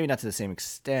same, maybe not to the same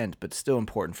extent, but still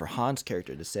important for Han's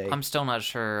character to say. I'm still not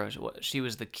sure. She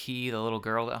was the key, the little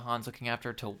girl that Han's looking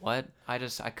after, to what? I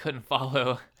couldn't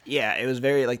follow. Yeah, it was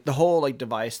very, the whole,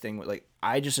 device thing,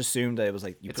 I just assumed that it was,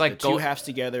 you put the two halves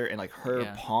together and, her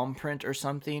palm print or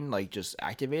something, just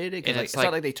activated it. Because, it's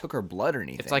not like they took her blood or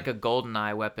anything. It's like a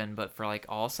GoldenEye weapon, but for,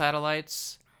 all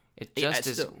satellites. It just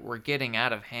is, we're getting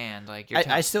out of hand.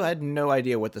 I still had no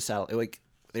idea what the satellite,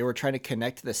 they were trying to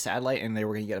connect to the satellite and they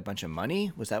were going to get a bunch of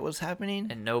money? Was that what's happening?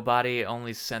 And nobody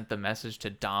only sent the message to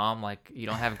Dom, you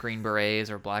don't have Green Berets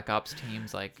or Black Ops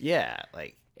teams, Yeah,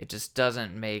 it just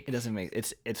doesn't make... It doesn't make...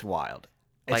 It's wild.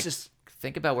 It's just...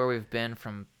 Think about where we've been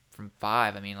from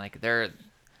 5. I mean,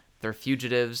 they're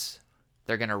fugitives.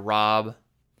 They're going to rob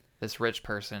this rich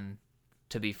person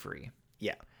to be free.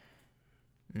 Yeah.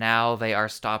 Now they are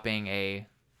stopping a...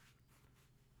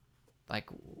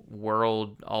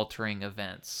 world-altering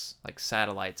events,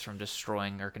 satellites from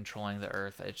destroying or controlling the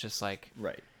Earth. It's just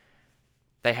right.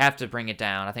 They have to bring it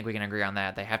down. I think we can agree on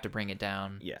that. They have to bring it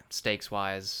down. Yeah.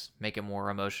 Stakes-wise, make it more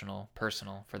emotional,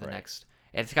 personal for the right. next.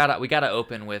 We gotta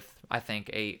open with, I think,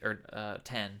 8 or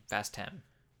 10, Fast 10.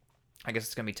 I guess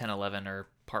it's gonna be 10, 11, or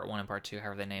Part 1 and Part 2,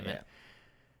 however they name it.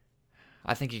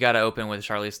 I think you gotta open with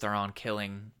Charlize Theron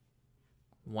killing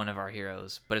one of our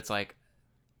heroes, but it's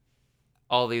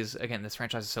all these, again, this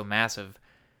franchise is so massive.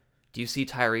 Do you see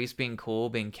Tyrese being cool,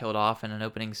 being killed off in an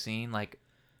opening scene?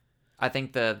 I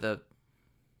think the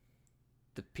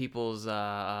people's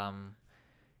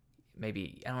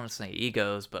maybe, I don't want to say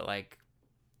egos, but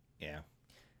yeah,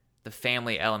 the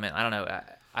family element. I don't know.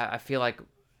 I feel like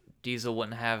Diesel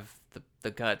wouldn't have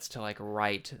the guts to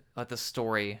let the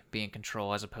story be in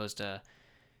control, as opposed to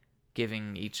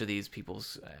giving each of these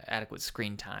people's adequate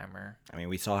screen time. Or I mean,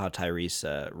 we saw how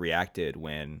Tyrese reacted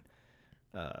when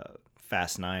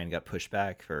Fast 9 got pushed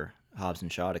back for Hobbs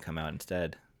and Shaw to come out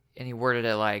instead. And he worded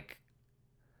it like,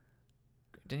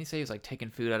 didn't he say he was like taking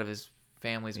food out of his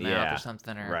family's mouth or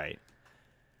something? Or right.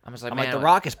 I'm just like, I'm man, like, The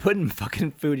Rock is putting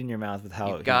fucking food in your mouth with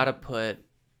how you gotta put.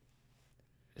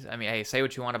 I mean, hey, say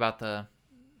what you want about the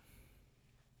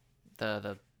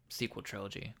sequel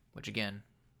trilogy, which again,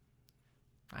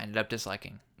 I ended up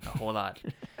disliking a whole lot.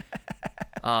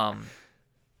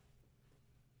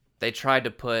 They tried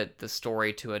to put the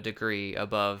story to a degree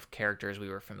above characters we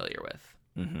were familiar with.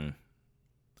 Mm-hmm.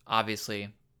 Obviously,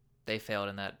 they failed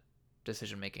in that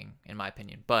decision making, in my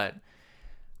opinion. But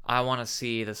I want to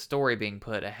see the story being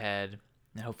put ahead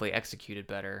and hopefully executed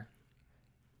better.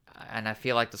 And I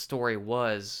feel like the story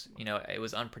was, it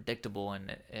was unpredictable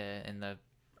in the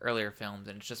earlier films,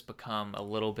 and it's just become a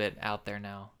little bit out there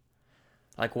now.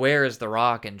 Like, where is The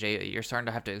Rock and Jay? You're starting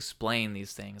to have to explain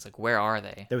these things. Like, where are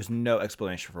they? There was no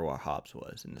explanation for what Hobbs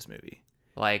was in this movie.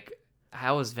 Like,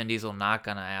 how is Vin Diesel not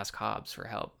going to ask Hobbs for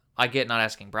help? I get not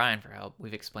asking Brian for help.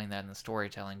 We've explained that in the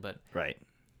storytelling, but right.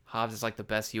 Hobbs is like the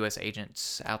best U.S.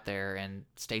 agent out there, and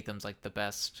Statham's like the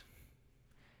best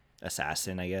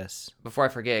assassin, I guess. Before I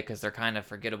forget, because they're kind of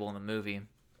forgettable in the movie,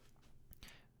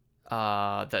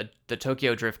 the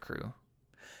Tokyo Drift crew.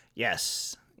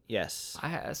 Yes. I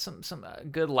had some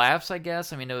good laughs, I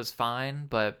guess. I mean, it was fine,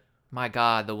 but my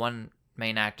God, the one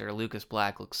main actor, Lucas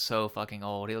Black, looks so fucking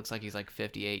old. He looks like he's like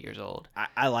 58 years old.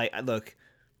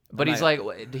 But he's like,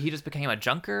 he just became a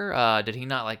junker? Did he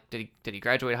not like? Did he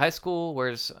graduate high school?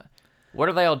 What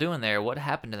are they all doing there? What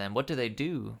happened to them? What do they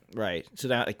do? Right. So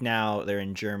now they're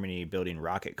in Germany building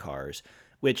rocket cars,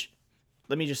 which,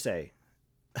 let me just say,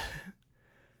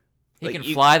 he can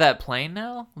fly that plane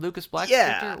now? Lucas Black's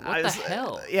character? What the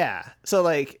hell? Yeah. So,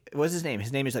 what's his name?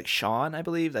 His name is, Sean, I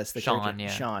believe. That's the Sean, character. Yeah.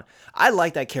 Sean. I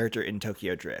like that character in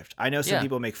Tokyo Drift. I know some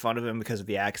people make fun of him because of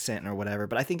the accent or whatever,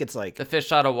 but I think it's like... The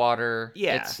fish out of water.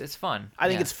 Yeah. It's fun. I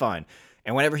think it's fun.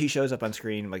 And whenever he shows up on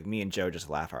screen, me and Joe just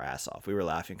laugh our ass off. We were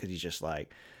laughing because he's just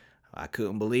like, I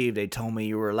couldn't believe they told me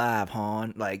you were alive,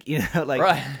 Han. Right.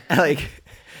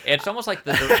 It's almost like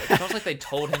they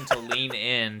told him to lean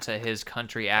into his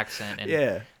country accent. And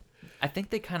yeah. I think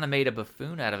they kind of made a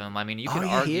buffoon out of him. I mean, you could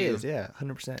argue. He is,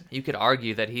 100%. You could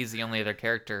argue that he's the only other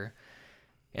character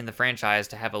in the franchise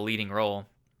to have a leading role.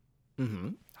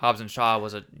 Mm-hmm. Hobbs and Shaw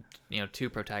was two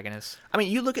protagonists. I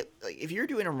mean, you look at if you're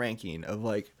doing a ranking of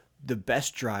the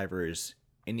best drivers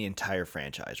in the entire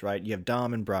franchise, right? You have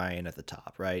Dom and Brian at the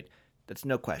top, right? That's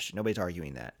no question. Nobody's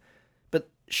arguing that. But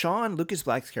Sean, Lucas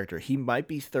Black's character, he might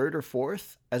be third or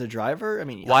fourth as a driver. I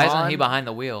mean, why isn't he behind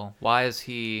the wheel? Why is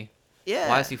he? Yeah.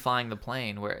 Why is he flying the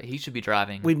plane where he should be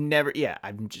driving? We've never. Yeah,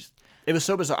 it was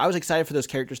so bizarre. I was excited for those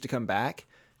characters to come back.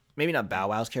 Maybe not Bow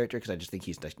Wow's character because I just think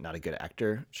he's not a good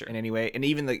actor in any way. And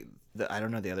even the I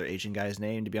don't know the other Asian guy's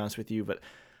name, to be honest with you, but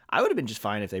I would have been just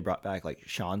fine if they brought back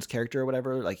Sean's character or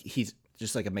whatever. He's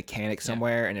just a mechanic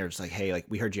somewhere, and they're just hey,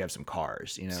 we heard you have some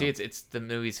cars. See, it's the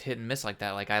movie's hit and miss like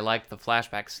that. I like the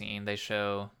flashback scene. They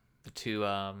show the two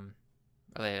are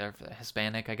they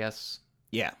Hispanic, I guess.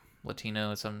 Yeah,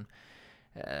 Latino. Some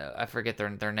I forget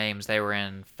their names. They were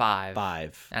in 5.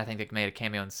 And I think they made a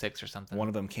cameo in 6 or something. One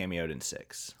of them cameoed in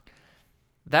 6.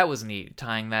 That was neat,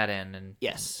 tying that in. And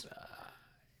yes,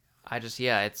 I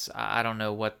don't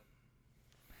know what.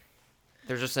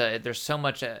 There's so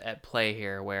much at play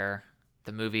here where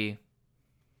the movie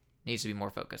needs to be more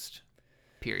focused.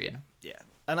 Period. Yeah.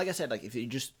 And like I said,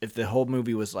 if the whole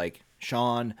movie was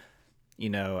Sean,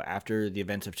 after the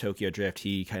events of Tokyo Drift,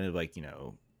 he kind of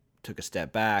took a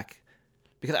step back,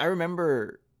 because I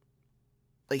remember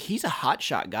he's a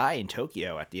hotshot guy in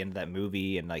Tokyo at the end of that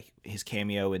movie, and his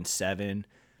cameo in 7,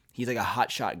 he's a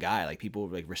hotshot guy. People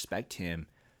respect him.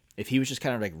 If he was just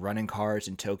kind of running cars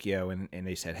in Tokyo and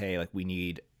they said, hey, we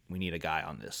need a guy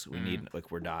on this. We need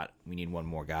we need one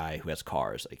more guy who has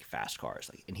cars, fast cars,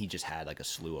 and he just had a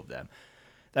slew of them.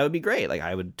 That would be great.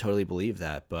 I would totally believe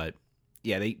that. But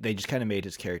yeah, they just kind of made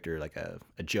his character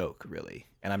a joke, really.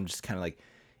 And I'm just kind of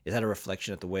is that a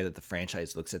reflection of the way that the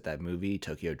franchise looks at that movie?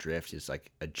 Tokyo Drift is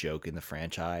a joke in the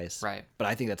franchise. Right. But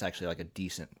I think that's actually a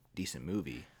decent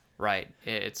movie. Right.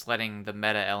 It's letting the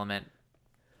meta element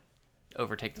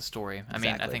overtake the story. Exactly.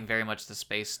 I mean, I think very much the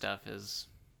space stuff is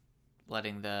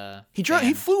letting the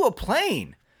he flew a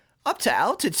plane up to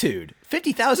altitude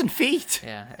 50,000 feet.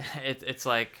 Yeah, it's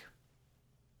I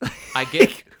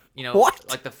get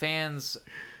what the fans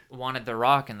wanted The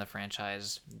Rock in the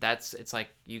franchise. It's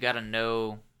you gotta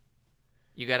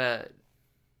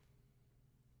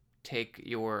take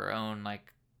your own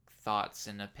thoughts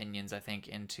and opinions, I think,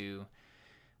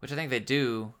 which I think they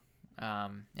do,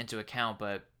 into account,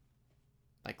 but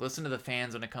like listen to the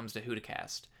fans when it comes to who to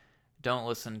cast. Don't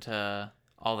listen to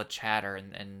all the chatter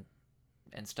and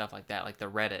stuff like that, like the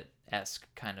Reddit-esque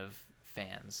kind of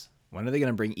fans. When are they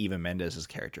going to bring Eva Mendes'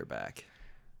 character back?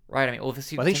 Right. I mean,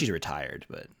 I think she's retired,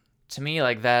 but to me,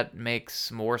 like that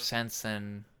makes more sense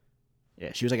than.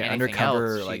 Yeah, she was like an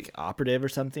undercover operative or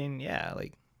something. Yeah,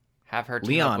 like have her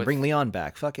bring Leon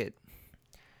back. Fuck it.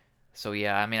 So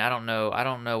yeah, I mean, I don't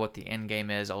know what the end game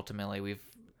is ultimately.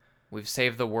 We've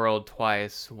saved the world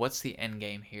twice. What's the end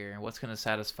game here? What's going to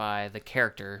satisfy the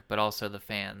character but also the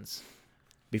fans?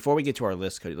 Before we get to our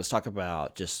list, Cody, let's talk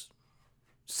about just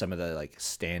some of the like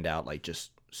standout, like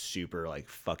just super like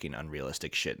fucking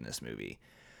unrealistic shit in this movie.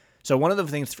 So one of the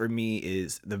things for me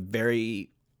is the very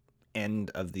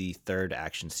end of the third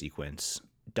action sequence.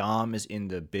 Dom is in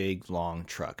the big long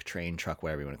train truck,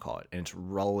 whatever you want to call it, and it's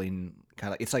rolling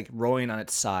it's like rolling on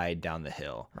its side down the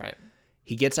hill. Right.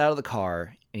 He gets out of the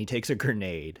car and he takes a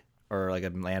grenade or like a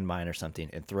landmine or something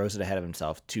and throws it ahead of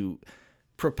himself to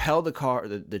propel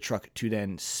the truck to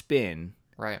then spin.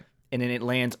 Right. And then it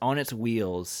lands on its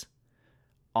wheels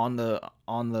on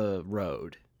the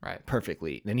road. Right.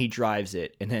 Perfectly. Then he drives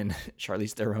it, and then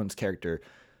Charlize Theron's character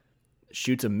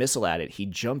shoots a missile at it. He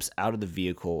jumps out of the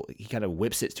vehicle. He kind of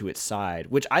whips it to its side,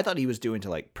 which I thought he was doing to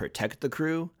like protect the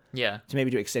crew. Yeah. To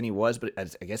maybe to an extent he was, but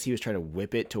I guess he was trying to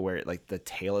whip it to where like the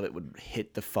tail of it would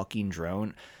hit the fucking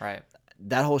drone. Right.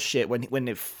 That whole shit, when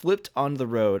it flipped onto the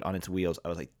road on its wheels, I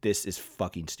was like, this is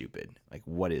fucking stupid. Like,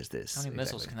 what is this? How many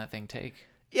missiles can that thing take?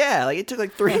 Yeah, like it took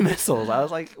like 3 missiles. I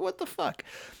was like, what the fuck?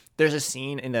 There's a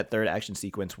scene in that third action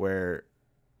sequence where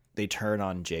they turn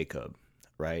on Jacob,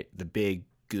 right? The big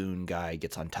goon guy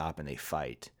gets on top and they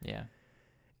fight. Yeah.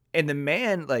 And the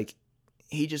man, like,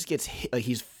 he just gets hit, like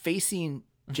he's facing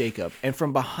Jacob, and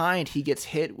from behind he gets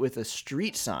hit with a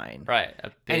street sign. Right. A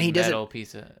big and he metal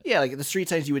piece of... Yeah, like the street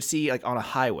signs you would see like on a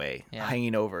highway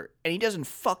hanging over. And he doesn't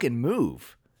fucking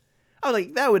move. I was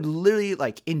like, that would literally,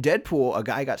 like, in Deadpool, a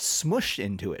guy got smushed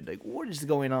into it. Like, what is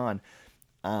going on?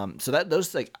 So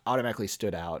those, like, automatically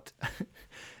stood out.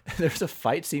 There's a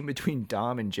fight scene between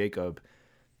Dom and Jacob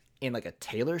in, like, a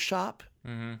tailor shop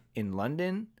in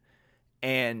London.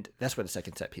 And that's where the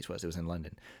second set piece was. It was in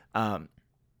London. And,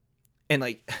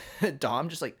 like, Dom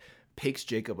just, like, picks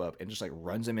Jacob up and just, like,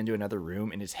 runs him into another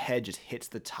room. And his head just hits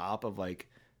the top of, like,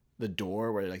 the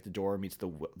door where like the door meets the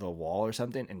wall or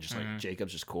something, and just like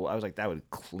Jacob's just cool. I was like, that would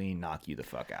clean knock you the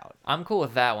fuck out. I'm cool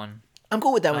with that one. I'm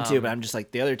cool with that one too, but I'm just like,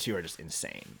 the other two are just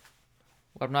insane.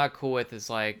 What I'm not cool with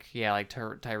is like, yeah, like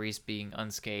Tyrese being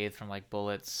unscathed from like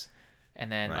bullets,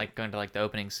 and then like going to like the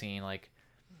opening scene, like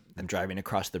them driving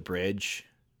across the bridge.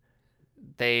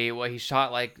 He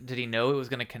shot, like, did he know it was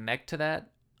gonna connect to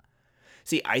that?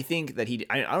 See, I think that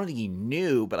I don't think he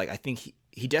knew, but like I think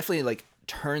he definitely like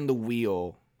turned the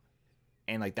wheel.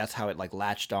 And, like, that's how it, like,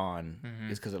 latched on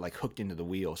is because it, like, hooked into the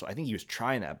wheel. So I think he was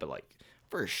trying that. But, like,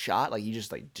 for a shot, like, you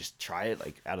just try it,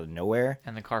 like, out of nowhere.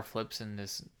 And the car flips in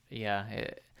this, yeah.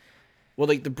 Well,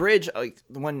 like, the bridge, like,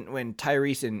 when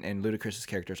Tyrese and Ludacris's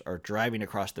characters are driving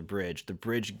across the bridge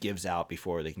gives out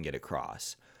before they can get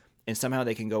across. And somehow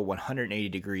they can go 180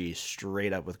 degrees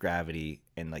straight up with gravity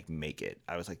and, like, make it.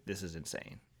 I was like, this is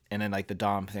insane. And then, like, the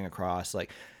Dom thing across,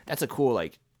 like, that's a cool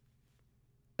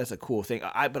thing.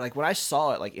 But like when I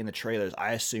saw it like in the trailers,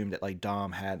 I assumed that like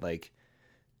Dom had like,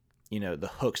 you know, the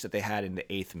hooks that they had in the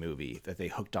 8th movie that they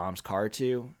hooked Dom's car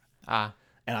to. And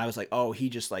I was like, oh, he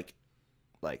just like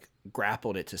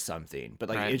grappled it to something. But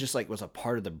like it just like was a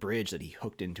part of the bridge that he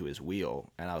hooked into his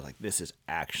wheel. And I was like, this is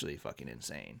actually fucking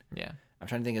insane. Yeah. I'm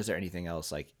trying to think, is there anything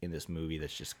else like in this movie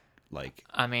that's just like,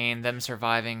 I mean, them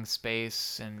surviving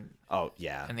space and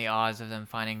and the odds of them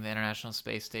finding the International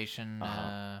Space Station.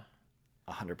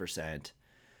 100%.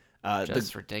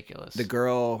 Just ridiculous. The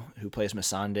girl who plays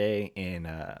Missandei in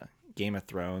Game of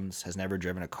Thrones has never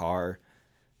driven a car,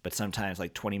 but sometimes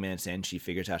like 20 minutes in, she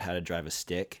figures out how to drive a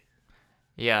stick.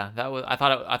 Yeah, that was. I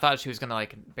thought she was gonna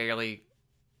like barely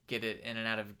get it in and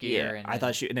out of gear. Yeah, I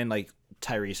thought she, and then like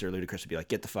Tyrese or Ludacris would be like,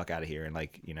 "Get the fuck out of here," and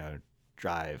like, you know,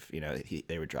 drive. You know,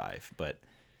 they would drive, but.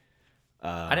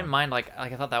 I didn't mind, like I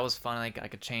thought that was fun, like I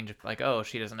could change, like, oh,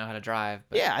 she doesn't know how to drive.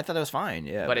 But, yeah, I thought that was fine,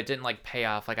 yeah. But it didn't, like, pay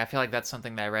off. Like, I feel like that's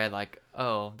something that I read, like,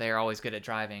 oh, they're always good at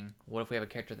driving. What if we have a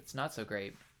character that's not so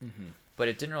great? Mm-hmm. But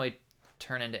it didn't really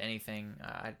turn into anything,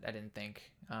 I didn't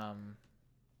think.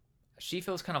 She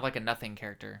feels kind of like a nothing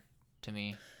character to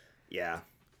me. Yeah.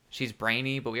 She's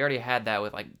brainy, but we already had that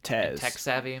with, like, Tez. Tech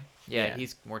savvy. Yeah,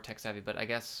 he's more tech savvy, but I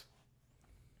guess,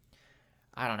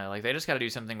 I don't know, like, they just got to do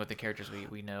something with the characters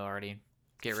we know already.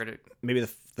 get rid of. Maybe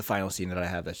the final scene that I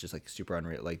have that's just like super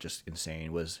unreal, like just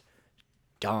insane, was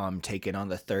Dom taking on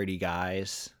the 30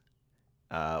 guys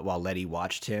while Letty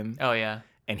watched him. Oh yeah.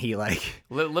 And he like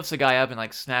lifts a guy up and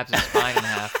like snaps his spine in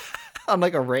half on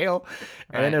like a rail.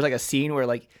 And Right. then there's like a scene where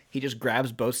like he just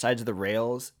grabs both sides of the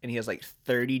rails and he has like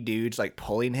 30 dudes like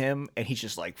pulling him and he's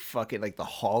just like fucking like the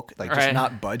Hulk, like just Right.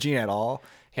 not budging at all.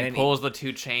 He And pulls the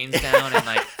 2 chains down and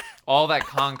like all that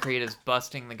concrete is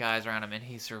busting the guys around him and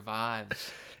he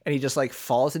survives. And he just like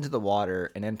falls into the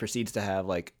water and then proceeds to have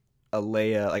like a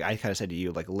Leia, like I kind of said to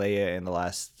you, like Leia in the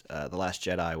last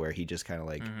Jedi, where he just kind of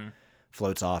like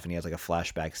floats off and he has like a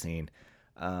flashback scene.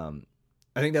 I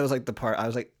think that was like the part I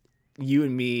was like, you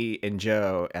and me and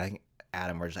Joe and I think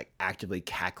Adam were just like actively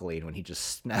cackling when he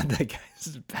just snapped that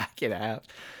guy's back in half.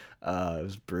 It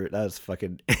was brutal. That was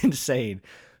fucking insane.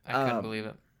 I couldn't believe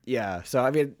it. Yeah. So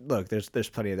I mean, look, there's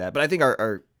plenty of that, but I think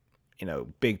our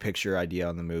big picture idea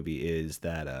on the movie is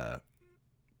that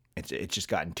it's just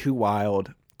gotten too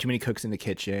wild, too many cooks in the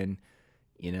kitchen.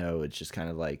 It's just kind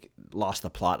of like lost the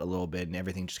plot a little bit, and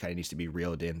everything just kind of needs to be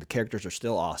reeled in. The characters are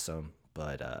still awesome,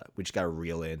 but we just got to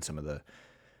reel in some of the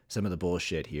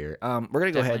bullshit here. We're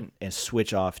gonna go ahead and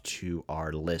switch off to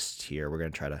our list here. We're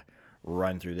gonna try to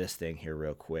run through this thing here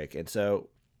real quick, and so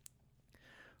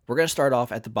we're gonna start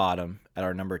off at the bottom at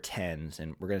our number 10s,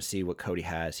 and we're gonna see what Cody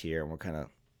has here, and we're kind of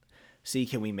see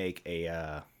can we make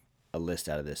a list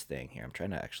out of this thing here. I'm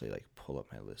trying to actually like pull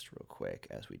up my list real quick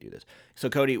as we do this. So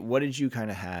Cody, what did you kind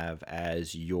of have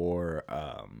as your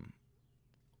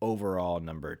overall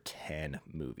number 10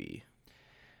 movie?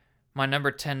 My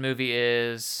number 10 movie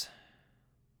is,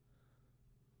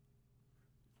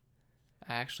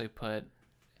 I actually put,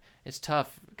 it's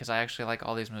tough because I actually like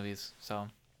all these movies, so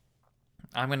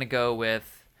I'm going to go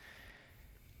with,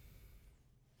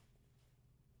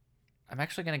 I'm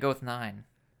actually going to go with 9.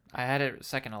 I had it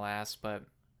second to last, but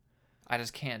I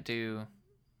just can't do,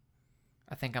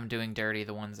 I think I'm doing dirty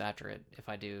the ones after it if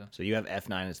I do. So you have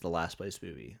F9 as the last place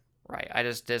movie. Right. I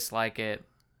just dislike it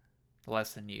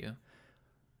less than you.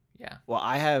 Yeah. Well,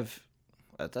 I have,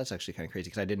 that's actually kind of crazy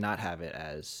because I did not have it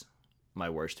as my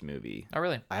worst movie. Oh,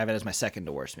 really? I have it as my second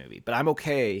to worst movie, but I'm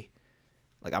okay.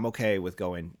 Like, I'm okay with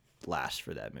going last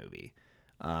for that movie.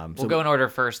 We'll go in order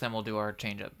first, then we'll do our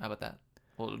change up. How about that?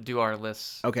 We'll do our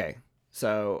lists. Okay.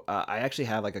 So I actually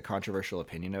have like a controversial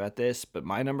opinion about this, but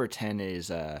my number 10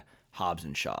 is Hobbs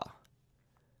and Shaw.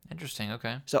 Interesting.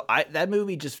 Okay. So that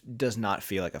movie just does not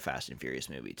feel like a Fast and Furious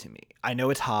movie to me. I know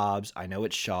it's Hobbs, I know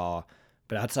it's Shaw,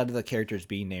 but outside of the characters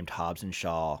being named Hobbs and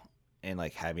Shaw and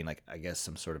like having like I guess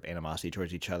some sort of animosity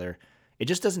towards each other, it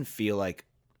just doesn't feel like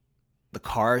the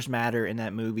cars matter in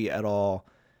that movie at all.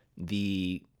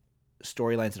 The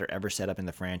storylines that are ever set up in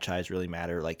the franchise really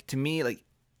matter. Like to me, like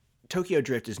Tokyo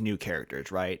Drift is new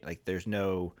characters, right? Like there's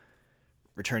no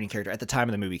returning character. At the time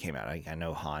of the movie came out, I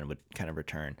know Han would kind of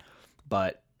return.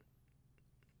 But,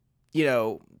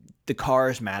 the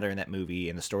cars matter in that movie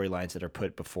and the storylines that are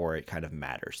put before it kind of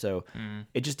matter. So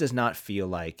it just does not feel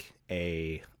like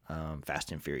a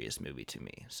Fast and Furious movie to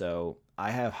me. So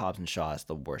I have Hobbs and Shaw as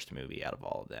the worst movie out of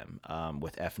all of them,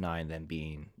 with F9 then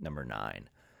being number 9.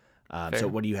 So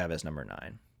what do you have as number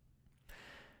 9?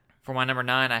 For my number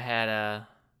 9, I had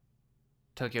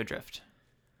Tokyo Drift.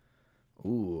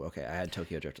 Ooh, okay. I had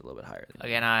Tokyo Drift a little bit higher.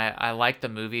 Again, I like the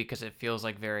movie because it feels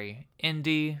like very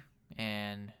indie,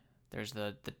 and there's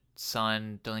the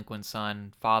delinquent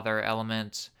son, father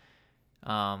element,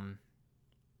 the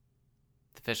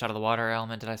fish out of the water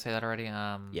element. Did I say that already?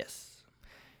 Yes.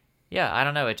 Yeah, I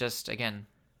don't know. It just, again,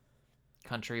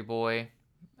 country boy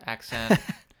accent,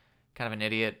 kind of an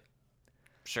idiot.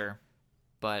 Sure.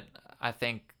 But I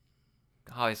think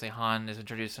obviously Han is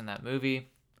introduced in that movie.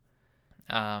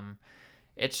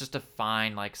 It's just a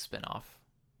fine like spin-off.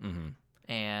 Mm-hmm.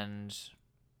 And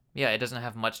yeah, it doesn't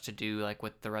have much to do like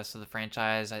with the rest of the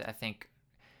franchise. I think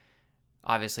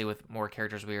obviously with more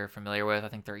characters we are familiar with, I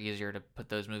think they're easier to put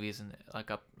those movies in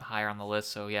like up higher on the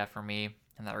list. So yeah, for me,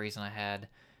 and that reason I had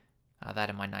that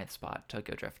in my 9th spot,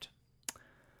 Tokyo Drift.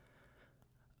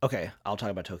 Okay, I'll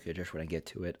talk about Tokyo Drift when I get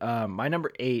to it. My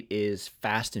number 8 is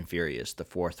Fast and Furious, the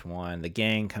 4th one. The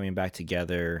gang coming back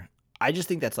together. I just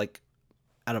think that's like,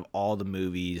 out of all the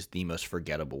movies, the most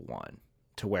forgettable one.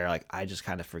 To where like I just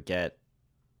kind of forget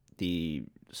the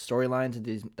storylines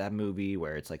of that movie,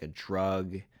 where it's like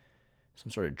some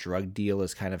sort of drug deal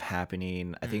is kind of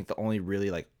happening. I think the only really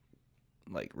like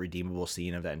redeemable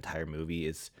scene of that entire movie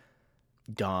is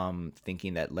Dom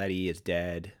thinking that Letty is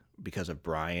dead because of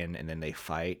Brian, and then they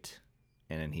fight,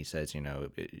 and then he says,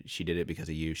 she did it because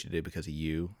of you, she did it because of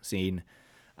you scene.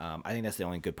 I think that's the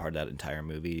only good part of that entire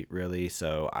movie, really.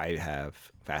 So I have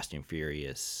Fast and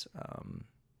Furious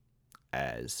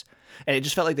as, and it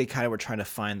just felt like they kind of were trying to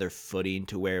find their footing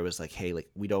to where it was like, hey, like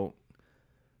we don't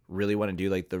really want to do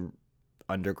like the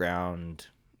underground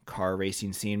car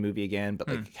racing scene movie again, but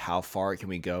like how far can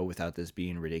we go without this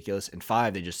being ridiculous? And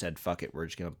 5, they just said, fuck it, we're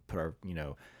just gonna put our,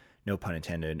 no pun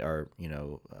intended, our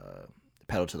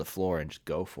pedal to the floor and just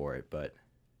go for it. But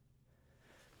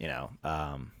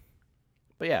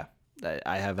but yeah,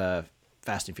 I have a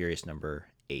Fast and Furious number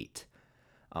 8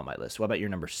 on my list. What about your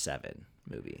number 7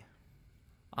 movie?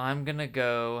 I'm gonna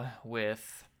go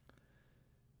with,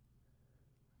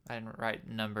 I didn't write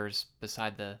numbers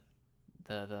beside the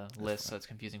list, so it's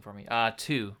confusing for me.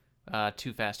 2 Fast,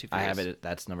 2 Furious. I have it.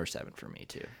 That's number 7 for me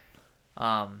too.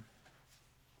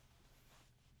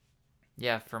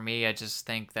 Yeah, for me, I just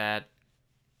think that,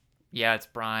 yeah, it's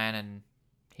Brian, and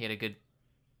he had a good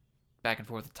back and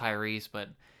forth with Tyrese, but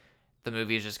the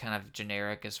movie is just kind of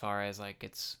generic as far as like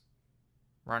it's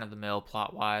run of the mill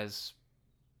plot wise,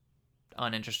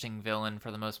 uninteresting villain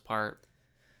for the most part.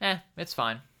 It's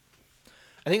fine.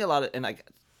 I think a lot of, and like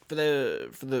for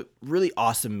the really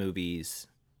awesome movies,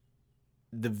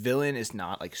 the villain is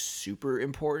not like super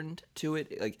important to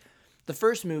it. Like the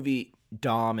first movie,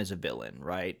 Dom is a villain,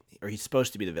 right? Or he's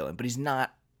supposed to be the villain, but he's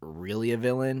not really a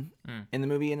villain in the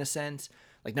movie in a sense.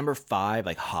 Like number 5,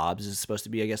 like Hobbs is supposed to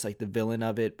be, I guess, like the villain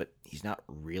of it, but he's not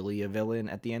really a villain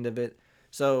at the end of it.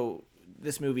 So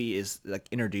this movie is like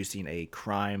introducing a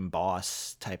crime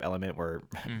boss type element where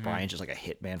Brian's just like a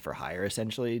hitman for hire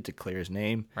essentially to clear his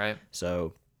name. Right.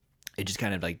 So it just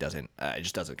kind of like doesn't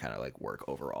kind of like work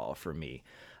overall for me.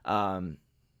 So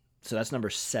that's number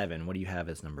 7. What do you have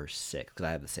as number 6? Because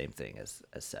I have the same thing as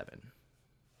 7.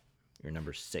 Your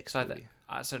number 6 movie.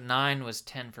 So 9 was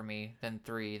 10 for me, then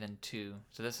 3, then 2.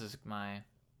 So this is my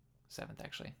 7th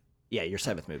actually. Yeah, your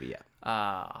 7th movie. Yeah.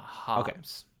 Hobbs. Okay.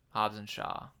 Hobbs and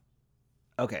Shaw.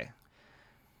 Okay.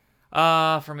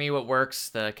 For me, what works,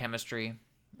 the chemistry.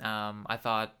 I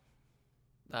thought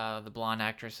the blonde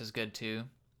actress is good too.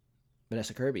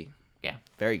 Vanessa Kirby. Yeah.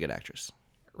 Very good actress.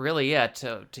 Really, yeah.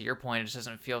 To your point, it just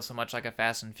doesn't feel so much like a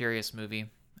Fast and Furious movie.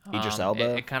 Idris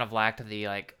Elba. It kind of lacked the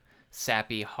like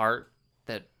sappy heart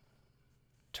that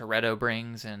Toretto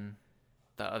brings and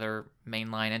the other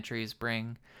mainline entries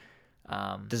bring.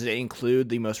 Does it include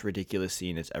the most ridiculous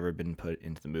scene that's ever been put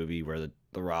into the movie where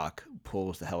the Rock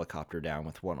pulls the helicopter down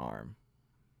with one arm?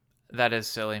 That is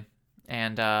silly.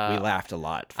 And we laughed a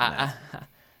lot from that.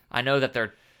 I know that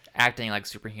they're acting like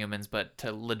superhumans, but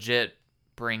to legit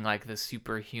bring like the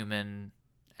superhuman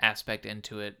aspect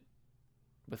into it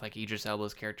with like Idris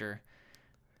Elba's character,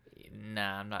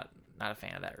 nah, I'm not a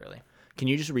fan of that really. Can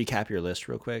you just recap your list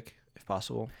real quick, if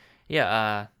possible?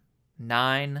 Yeah,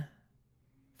 9,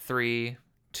 3,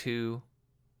 2,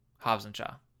 Hobbs and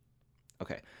Shaw.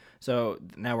 Okay, so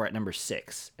now we're at number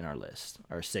 6 in our list,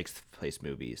 our 6th place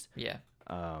movies. Yeah.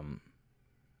 10,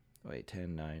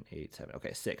 9, 8, 7.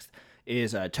 Okay, 6th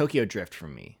is Tokyo Drift for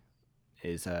me.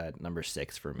 Is number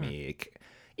 6 for me.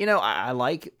 I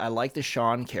like the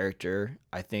Sean character.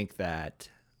 I think that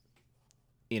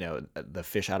the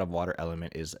fish out of water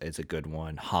element is a good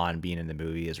one. Han being in the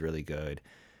movie is really good.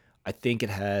 I think it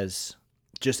has,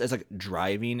 just as like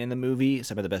driving in the movie,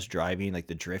 some of the best driving, like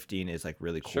the drifting is like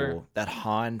really cool. Sure. That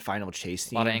Han final chase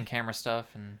scene, a lot of in-camera stuff,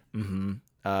 and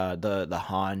the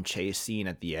Han chase scene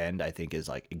at the end, I think is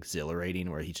like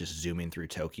exhilarating, where he's just zooming through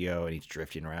Tokyo and he's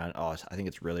drifting around. Oh, I think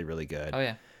it's really, really good. Oh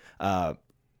yeah.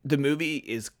 The movie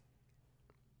is,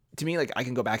 to me, like I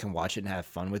can go back and watch it and have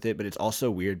fun with it, but it's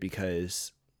also weird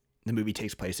because the movie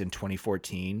takes place in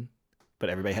 2014, but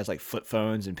everybody has like flip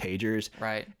phones and pagers.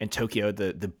 Right. And Tokyo,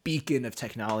 the beacon of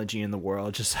technology in the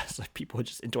world, just has like people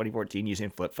just in 2014 using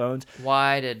flip phones.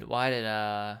 Why did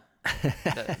the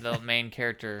main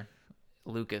character,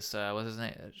 Lucas, what's his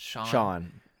name?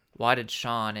 Sean. Why did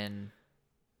Sean in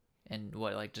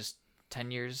what, like just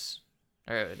 10 years?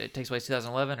 Or it takes place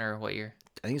 2011 or what year?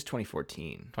 I think it's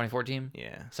 2014. 2014?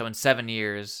 Yeah. So in 7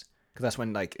 years. Because that's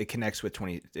when like it connects with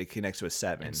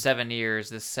 7. In 7 years,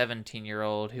 this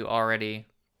 17-year-old who already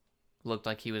looked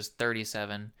like he was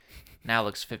 37 now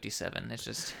looks 57. It's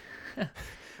just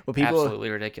well, people, absolutely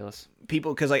ridiculous.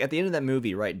 People, because like at the end of that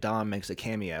movie, right, Dom makes a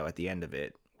cameo at the end of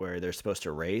it where they're supposed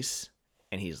to race,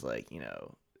 and he's like,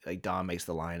 like Dom makes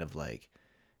the line of like,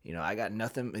 I got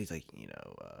nothing. He's like,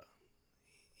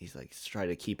 he's like trying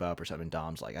to keep up or something.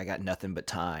 Dom's like, I got nothing but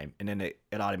time. And then it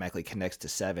automatically connects to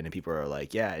 7. And people are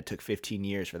like, yeah, it took 15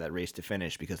 years for that race to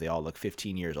finish because they all look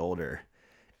 15 years older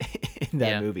in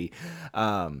that movie.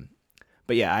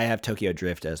 But yeah, I have Tokyo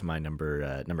Drift as my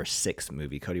number 6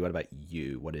 movie. Cody, what about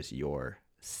you? What is your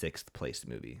sixth place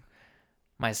movie?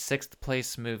 My sixth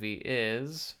place movie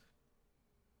is...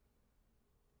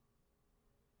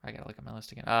 I gotta look at my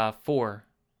list again. 4.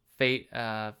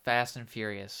 Fast and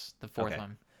Furious, the fourth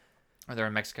one. Or they're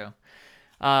in Mexico.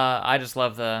 I just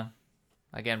love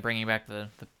bringing back the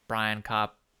Brian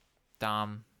cop,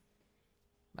 Dom,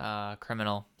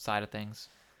 criminal side of things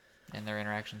and their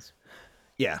interactions.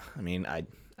 Yeah, I mean, I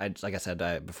like I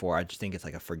said before, I just think it's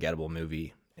like a forgettable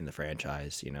movie in the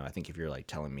franchise. You know, I think if you're like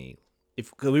telling me,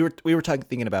 cause we were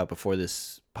thinking about before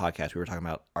this podcast, we were talking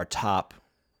about our top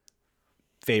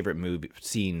favorite movie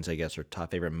scenes, I guess, or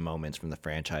top favorite moments from the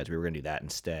franchise. We were gonna do that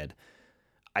instead.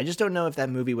 I just don't know if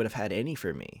that movie would have had any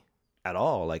for me at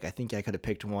all. Like, I think I could have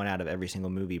picked one out of every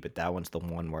single movie, but that one's the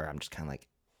one where I'm just kind of like,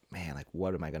 man, like,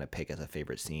 what am I gonna pick as a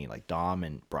favorite scene? Like Dom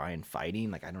and Brian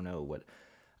fighting? Like, I don't know what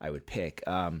I would pick.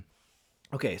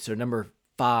 Okay, so number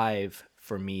 5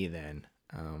 for me then.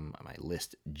 My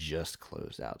list just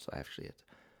closed out, so I actually have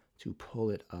to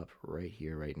pull it up right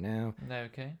here, right now.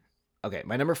 Okay. Okay,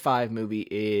 my number 5 movie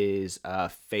is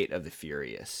Fate of the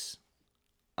Furious.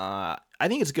 I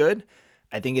think it's good.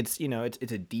 I think it's, you know,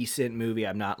 it's a decent movie.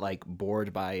 I'm not like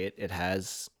bored by it.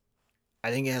 I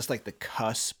think it has like the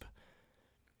cusp.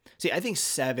 See, I think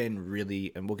 7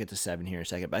 really, and we'll get to 7 here in a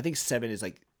second, but I think 7 is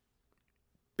like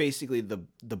basically the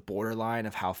borderline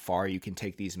of how far you can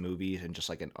take these movies and just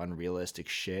like an unrealistic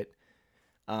shit.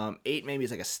 8 maybe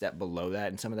is like a step below that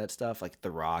and some of that stuff. Like The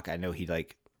Rock, I know he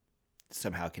like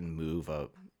somehow can move a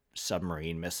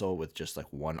submarine missile with just like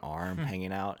one arm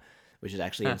hanging out, which is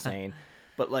actually insane.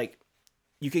 But like,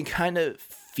 you can kind of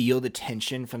feel the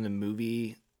tension from the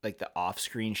movie, like the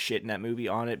off-screen shit in that movie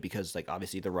on it, because like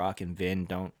obviously The Rock and Vin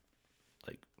don't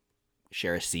like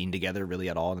share a scene together really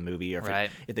at all in the movie, or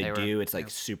if they do, it's like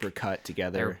super cut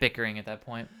together. They were bickering at that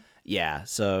point. Yeah,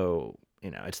 so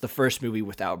you know, it's the first movie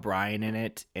without Brian in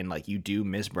it, and like you do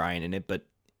miss Brian in it, but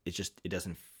it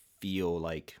doesn't feel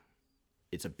like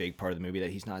it's a big part of the movie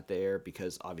that he's not there,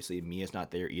 because obviously Mia's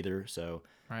not there either. So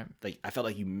like I felt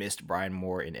like you missed Brian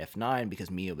more in F9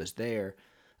 because Mia was there.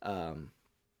 But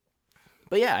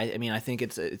yeah, I mean, I think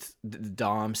it's the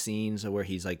Dom scenes where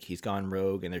he's gone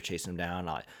rogue and they're chasing him down.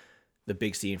 The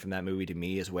big scene from that movie to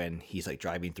me is when he's like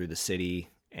driving through the city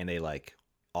and they like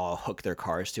all hook their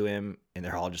cars to him and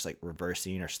they're all just like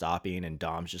reversing or stopping, and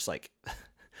Dom's just like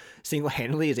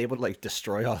single-handedly is able to like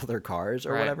destroy all of their cars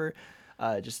or whatever.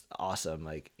 Just awesome,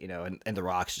 like, you know, and The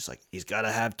Rock's just like, he's got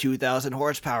to have 2,000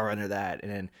 horsepower under that,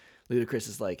 and then Ludacris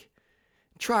is like,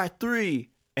 try 3,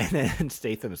 and then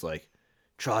Statham is like,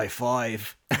 try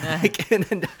 5, like,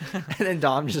 and then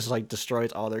Dom just like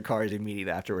destroys all their cars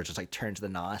immediately afterwards, just like turns the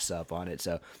NOS up on it.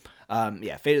 So,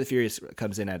 yeah, Fate of the Furious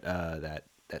comes in at that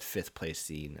 5th place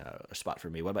scene spot for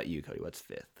me. What about you, Cody? What's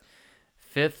 5th?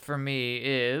 5th for me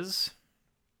is...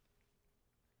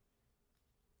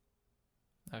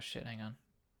 Oh shit! Hang on.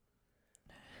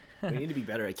 We need to be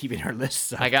better at keeping our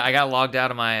lists up. I got logged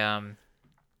out of my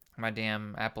my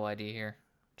damn Apple ID here,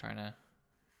 trying to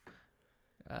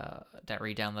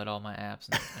re-download all my apps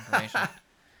and information.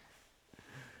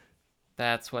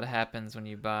 That's what happens when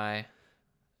you buy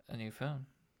a new phone.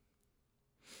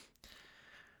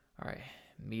 All right,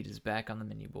 meat is back on the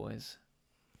menu, boys.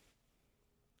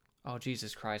 Oh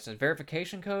Jesus Christ! A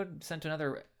verification code sent to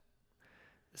another.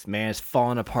 This man is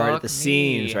falling apart at the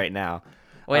seams right now.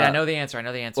 Wait, I know the answer.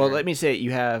 Well, let me say it.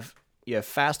 You have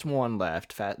Fast 1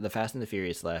 left, the Fast and the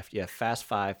Furious left. You have Fast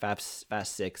 5, Fast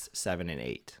 6, 7, and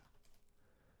 8.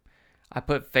 I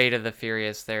put Fate of the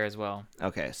Furious there as well.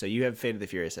 Okay, so you have Fate of the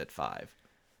Furious at 5.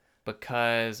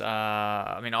 Because,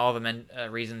 I mean, all the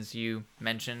reasons you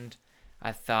mentioned,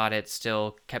 I thought it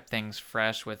still kept things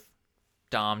fresh with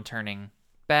Dom turning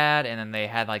bad, and then they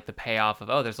had like the payoff of,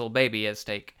 oh, there's a little baby at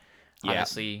stake. Yeah.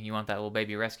 Obviously, you want that little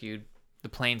baby rescued. The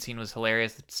plane scene was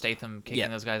hilarious. Statham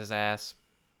kicking those guys' ass.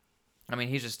 I mean,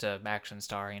 he's just an action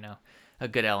star, you know, a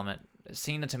good element.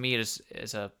 Cena to me is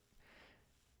a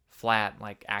flat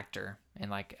like actor and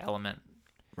like element.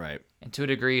 Right. And to a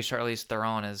degree, Charlize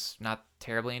Theron is not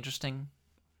terribly interesting,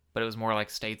 but it was more like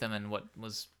Statham and what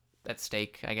was at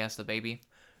stake, I guess, the baby.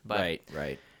 But,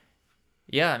 right.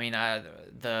 Yeah, I mean,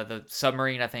 the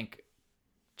submarine, I think,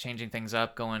 changing things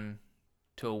up, going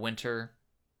to a winter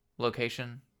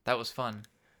location, that was fun.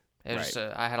 It was just,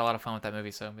 I had a lot of fun with that movie,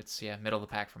 so it's middle of the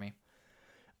pack for me.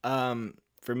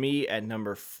 For me, at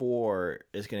number 4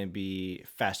 is going to be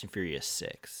Fast and Furious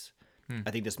 6. I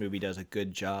think this movie does a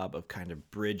good job of kind of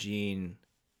bridging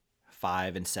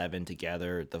 5 and 7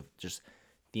 together.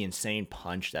 The insane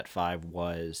punch that 5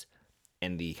 was,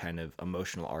 and the kind of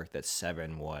emotional arc that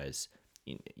 7 was.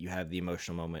 You have the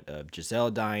emotional moment of Giselle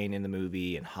dying in the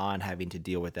movie and Han having to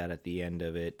deal with that at the end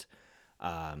of it.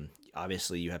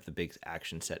 Obviously, you have the big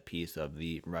action set piece of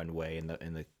the runway and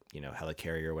the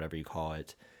helicarrier or whatever you call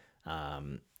it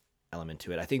element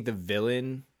to it. I think the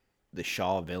villain, the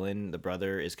Shaw villain, the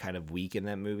brother, is kind of weak in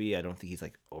that movie. I don't think he's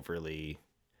like overly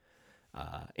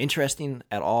interesting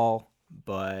at all.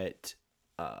 But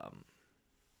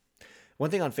one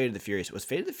thing on Fate of the Furious was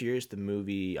Fate of the Furious the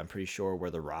movie, I'm pretty sure,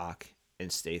 where The Rock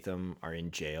and Statham are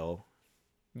in jail.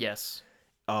 Yes.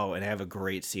 Oh, and I have a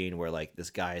great scene where like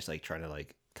this guy is like trying to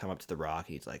like come up to The Rock.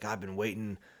 And he's like, I've been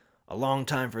waiting a long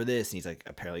time for this. And he's like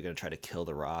apparently going to try to kill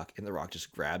The Rock. And The Rock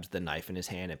just grabs the knife in his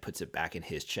hand and puts it back in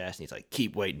his chest. And he's like,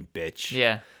 keep waiting, bitch.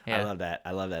 Yeah. I love that.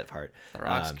 I love that part. The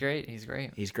Rock's great. He's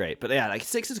great. He's great. But yeah, like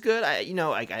 6 is good.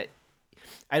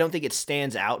 I don't think it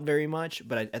stands out very much,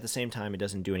 but at the same time, it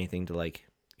doesn't do anything to like,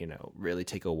 really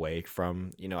take away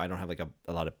from, I don't have like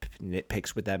a lot of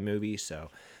nitpicks with that movie. So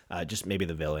just maybe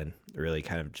the villain really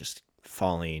kind of just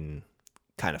falling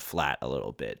kind of flat a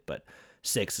little bit. But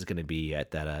 6 is going to be at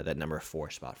that number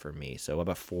 4 spot for me. So what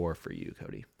about 4 for you,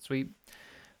 Cody? Sweet.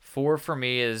 4 for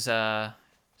me is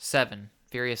 7,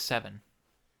 Furious 7.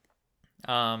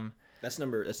 That's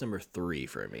number 3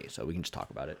 for me. So we can just talk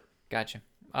about it. Gotcha.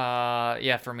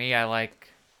 Yeah, for me, I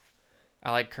like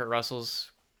Kurt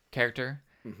Russell's character.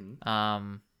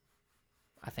 Mm-hmm.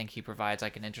 I think he provides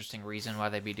like an interesting reason why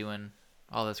they'd be doing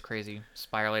all this crazy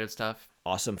spy-related stuff.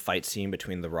 Awesome fight scene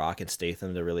between The Rock and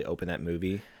Statham to really open that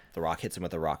movie. The Rock hits him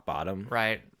with a rock bottom.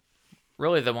 Right.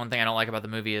 Really, the one thing I don't like about the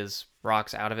movie is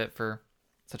Rock's out of it for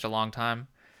such a long time.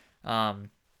 But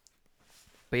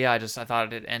yeah, I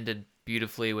thought it ended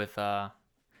beautifully with.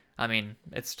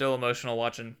 It's still emotional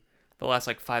watching the last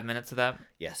like 5 minutes of that.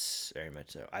 Yes, very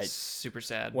much so. Super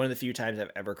sad. One of the few times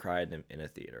I've ever cried in a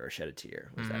theater or shed a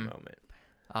tear was that moment.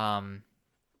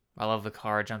 I love the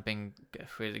car jumping.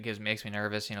 It makes me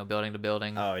nervous, building to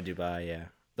building. Oh, in Dubai, yeah.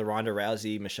 The Ronda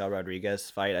Rousey Michelle Rodriguez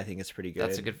fight, I think it's pretty good.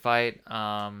 That's a good fight.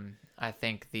 I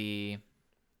think the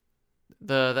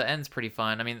end's pretty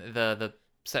fun. I mean, the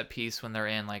set piece when they're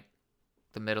in like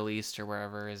the Middle East or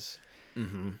wherever is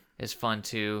fun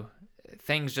too.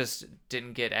 Things just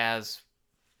didn't get as.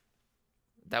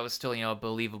 That was still a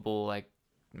believable like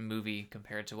movie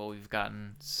compared to what we've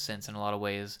gotten since in a lot of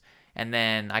ways. And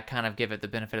then I kind of give it the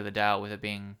benefit of the doubt with it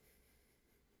being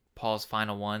Paul's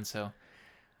final one. So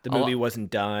the movie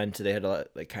wasn't done, so they had to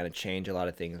like kind of change a lot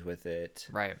of things with it.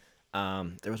 Right.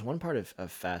 There was one part of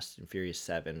Fast and Furious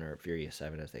 7 or Furious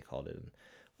 7 as they called it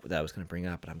that I was going to bring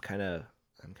up, but I'm kind of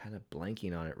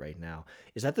blanking on it right now.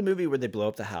 Is that the movie where they blow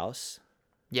up the house?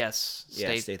 Yes.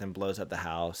 Yeah, Statham blows up the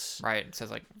house. Right. It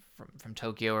says like from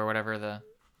Tokyo or whatever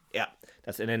Yeah.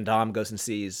 And then Dom goes and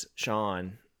sees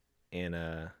Sean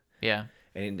and yeah.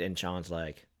 And Sean's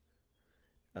like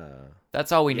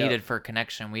that's all we needed for a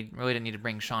connection. We really didn't need to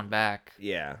bring Sean back.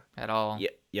 Yeah. At all. Yeah.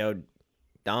 Yo,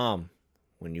 Dom,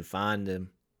 when you find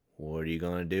him, what are you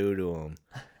gonna do to him?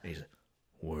 And he's like,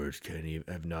 words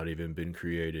have not even been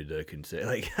created. I can say,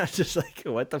 like, I'm just like,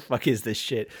 what the fuck is this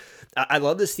shit? I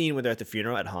love the scene when they're at the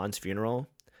funeral, at Han's funeral,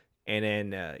 and then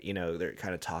they're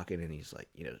kind of talking, and he's like,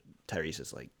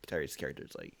 Tyrese's character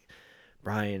is like,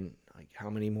 Brian, like, how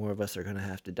many more of us are gonna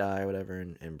have to die, or whatever,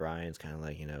 and Brian's kind of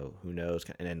like, who knows,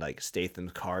 and then like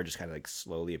Statham's car just kind of like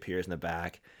slowly appears in the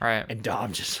back, right, and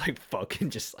Dom just like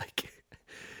fucking just like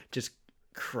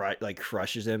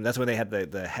crushes him. That's when they had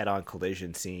the head-on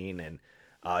collision scene, and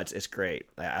it's great.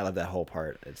 I love that whole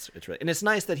part. It's really, and it's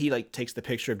nice that he like takes the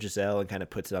picture of Giselle and kind of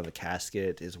puts it on the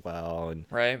casket as well, and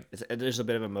right. There's a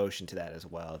bit of emotion to that as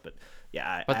well. But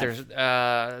yeah, there's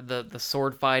the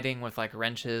sword fighting with like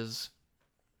wrenches.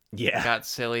 Yeah, got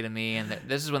silly to me, and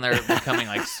this is when they're becoming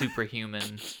like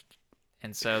superhuman,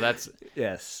 and so that's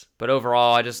yes. But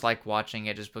overall, I just like watching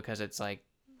it just because it's like,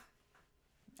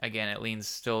 again, it leans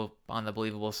still on the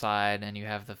believable side, and you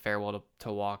have the farewell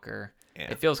to Walker.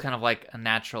 Yeah. It feels kind of like a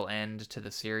natural end to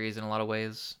the series in a lot of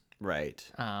ways. Right.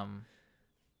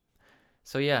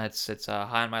 So yeah, it's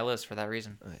high on my list for that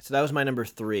reason. Right, so that was my number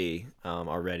 3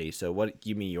 already. So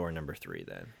give me your number 3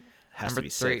 then. Has to be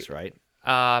 6, right?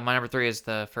 My number 3 is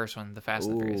the first one, the Fast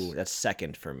and the Furious. Ooh, that's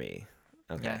second for me.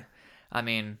 Okay. Yeah. I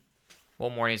mean,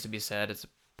 what more needs to be said? It's a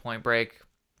Point Break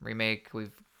remake.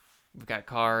 We've got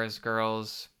cars,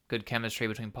 girls, good chemistry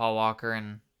between Paul Walker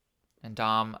and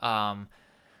Dom.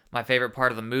 My favorite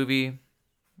part of the movie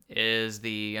is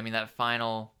that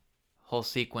final whole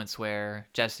sequence where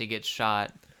Jesse gets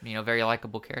shot. Very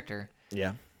likable character.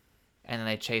 Yeah. And then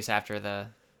they chase after the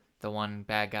one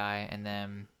bad guy, and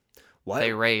then what?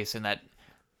 They race, and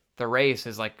the race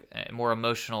is like more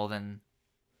emotional than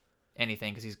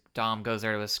anything because Dom goes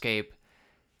there to escape,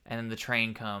 and then the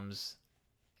train comes,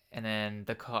 and then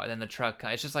the car, then the truck.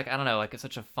 It's just like, I don't know, like it's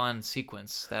such a fun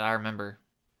sequence that I remember.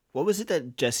 What was it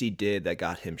that Jesse did that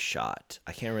got him shot?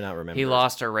 I can't remember. He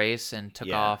lost a race and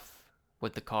took off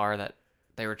with the car that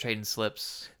they were trading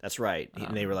slips. That's right.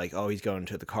 And they were like, "Oh, he's going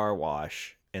to the car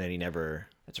wash," and then he never.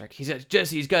 That's right. He said,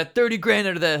 "Jesse, he's got 30 grand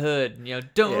under that hood. You know,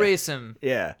 don't race him."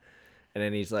 Yeah, and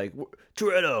then he's like,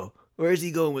 "Toretto, where is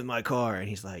he going with my car?" And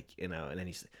he's like, and then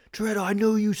he's like, "Toretto, I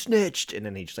know you snitched." And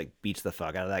then he just like beats the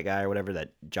fuck out of that guy or whatever.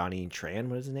 That Johnny Tran,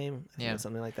 what is his name? I think it's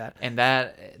something like that. And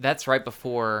that's right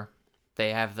before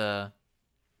they have the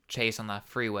chase on the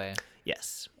freeway.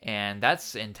 Yes. And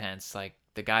that's intense. Like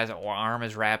the guy's arm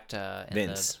is wrapped.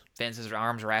 Vince's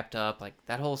arm's wrapped up. Like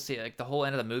that whole scene, like the whole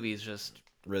end of the movie is just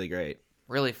really great,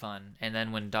 really fun. And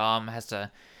then when Dom has to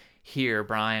hear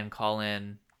Brian call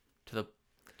in to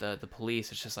the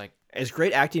police, it's just like it's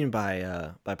great acting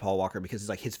by Paul Walker because it's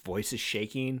like his voice is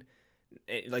shaking.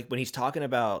 Like when he's talking to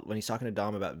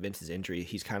Dom about Vince's injury,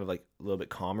 he's kind of like a little bit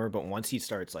calmer. But once he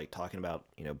starts like talking about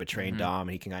betraying Dom,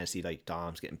 and he can kind of see like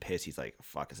Dom's getting pissed. He's like,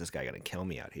 "Fuck, is this guy gonna kill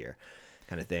me out here?"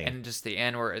 Kind of thing. And just the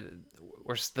end where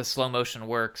the slow motion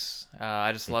works.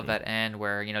 I just love that end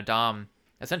where Dom,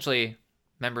 essentially,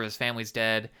 member of his family's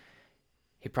dead.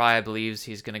 He probably believes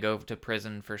he's gonna go to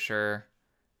prison for sure.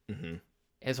 Mm-hmm.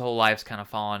 His whole life's kind of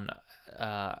fallen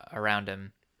around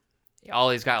him.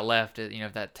 All he's got left is,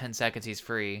 if that 10 seconds he's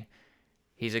free,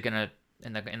 he's gonna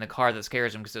in the car that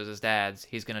scares him because it was his dad's.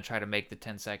 He's gonna try to make the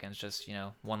 10 seconds just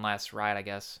one last ride, I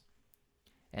guess.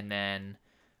 And then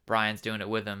Brian's doing it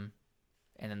with him,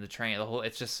 and then the train,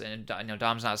 it's just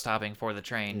Dom's not stopping for the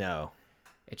train. No,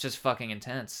 it's just fucking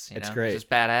intense. It's great. It's just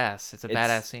badass. It's a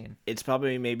badass scene. It's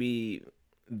probably maybe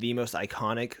the most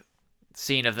iconic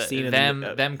scene of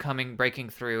them breaking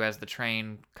through as the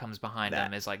train comes behind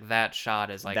them is like that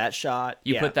shot is like that shot.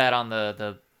 You put that on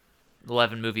the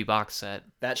 11 movie box set.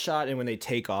 That shot, and when they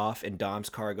take off and Dom's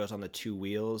car goes on the 2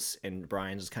 wheels and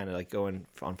Brian's kind of like going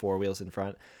on 4 wheels in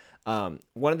front. One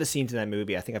of the scenes in that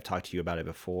movie, I think I've talked to you about it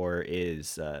before,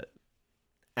 is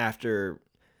after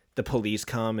the police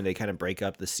come and they kind of break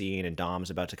up the scene and Dom's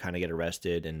about to kind of get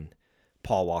arrested and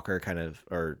Paul Walker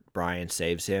or Brian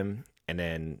saves him, and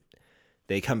then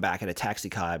they come back in a taxi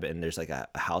cab and there's like a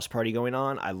house party going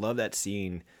on. I love that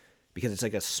scene because it's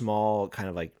like a small kind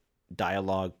of like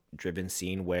dialogue driven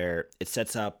scene where it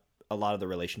sets up a lot of the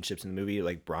relationships in the movie.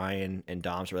 Like Brian and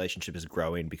Dom's relationship is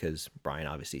growing because Brian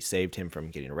obviously saved him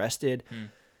from getting arrested.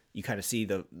 You kind of see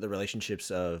the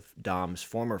relationships of Dom's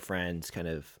former friends kind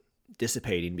of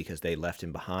dissipating because they left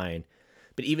him behind.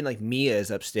 But even like Mia is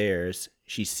upstairs,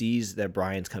 she sees that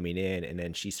Brian's coming in, and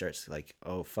then she starts like,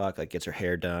 oh fuck, like gets her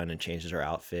hair done and changes her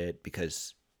outfit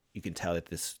because you can tell that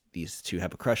these two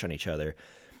have a crush on each other.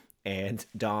 And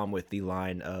Dom, with the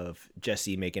line of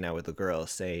Jesse making out with the girl,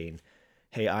 saying,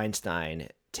 "Hey Einstein,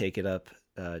 take it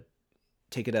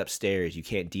upstairs. You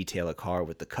can't detail a car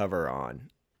with the cover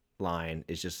on." Line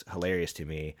is just hilarious to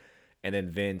me. And then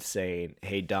Vince saying,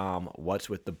 "Hey Dom, what's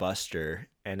with the Buster?"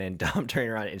 And then Dom turning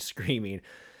around and screaming,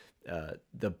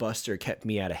 "The Buster kept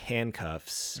me out of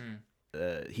handcuffs.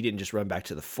 He didn't just run back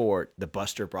to the fort. The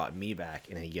Buster brought me back."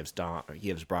 And then he gives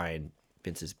Brian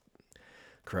Vince's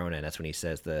Corona, and that's when he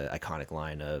says the iconic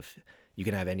line of, "You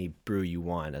can have any brew you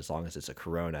want as long as it's a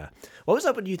Corona." What was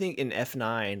up when you think in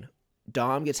F9,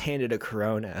 Dom gets handed a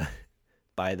Corona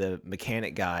by the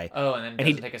mechanic guy? Oh, and then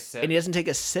doesn't take a sip. And he doesn't take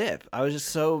a sip. I was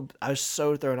so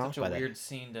thrown off by that. Such a weird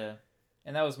scene to.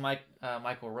 And that was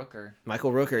Michael Rooker.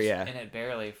 Michael Rooker, yeah. In it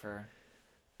barely for.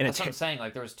 That's what I'm saying.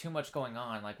 Like there was too much going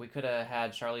on. Like we could have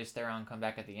had Charlize Theron come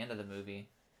back at the end of the movie,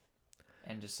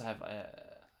 and just have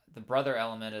the brother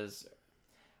element is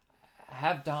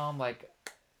have Dom like,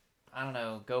 I don't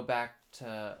know, go back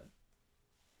to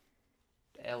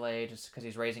LA just because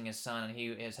he's raising his son and he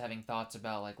is having thoughts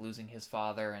about like losing his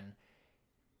father, and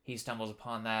he stumbles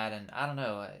upon that, and I don't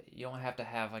know, you don't have to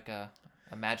have like a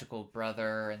magical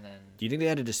brother. And then do you think they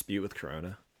had a dispute with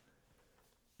Corona?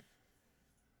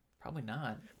 Probably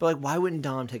not. But like, why wouldn't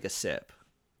Dom take a sip?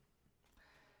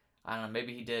 I don't know,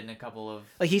 maybe he did in a couple of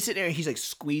like, he's sitting there and he's like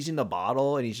squeezing the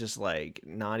bottle and he's just like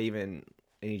not even,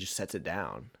 and he just sets it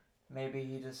down. Maybe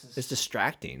he just is... It's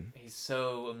distracting. He's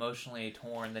so emotionally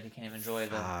torn that he can't even enjoy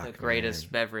the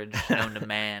greatest beverage known to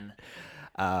man.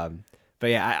 But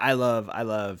yeah, I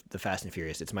love the Fast and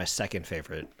Furious. It's my second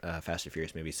favorite Fast and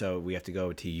Furious movie. So we have to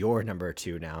go to your number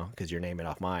 2 now because you're naming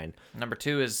off mine. Number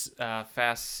 2 is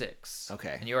Fast 6.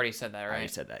 Okay. And you already said that, right? I already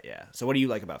said that, yeah. So what do you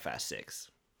like about Fast 6?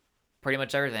 Pretty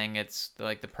much everything. It's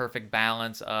like the perfect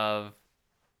balance of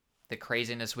the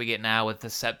craziness we get now with the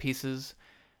set pieces.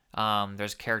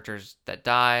 There's characters that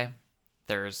die.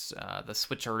 There's the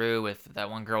switcheroo with that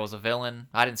one girl was a villain.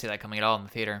 I didn't see that coming at all in the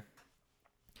theater.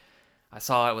 I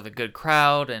saw it with a good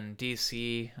crowd in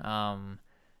DC.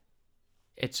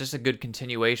 It's just a good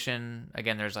continuation.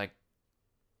 Again,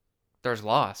 there's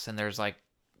loss, and there's like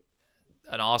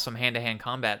an awesome hand-to-hand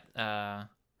combat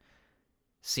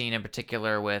scene in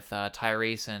particular with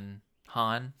Tyrese and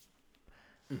Han.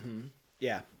 Mm-hmm.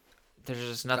 Yeah. There's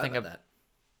just nothing about that.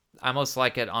 I almost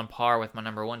like it on par with my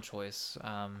number one choice.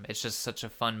 It's just such a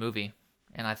fun movie,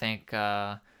 and I think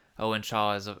Owen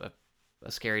Shaw is a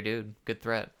scary dude, good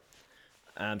threat.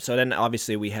 So then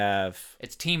obviously we have...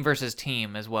 It's team versus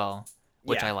team as well,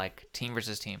 which I like. Team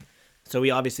versus team. So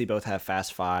we obviously both have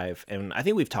Fast Five, and I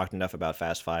think we've talked enough about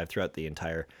Fast Five throughout the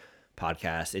entire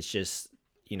podcast. It's just,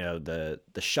 the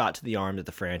shot to the arm that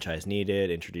the franchise needed,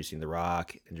 introducing The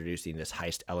Rock, introducing this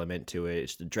heist element to it.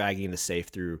 It's the dragging the safe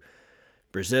through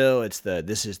Brazil. It's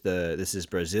this is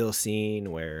Brazil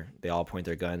scene where they all point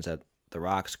their guns at The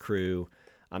Rock's crew.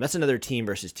 That's another team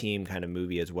versus team kind of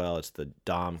movie as well. It's the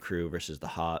Dom crew versus the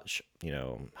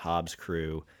Hobbs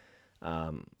crew.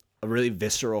 A really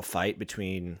visceral fight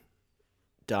between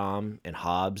Dom and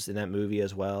Hobbs in that movie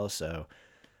as well. So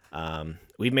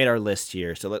we've made our list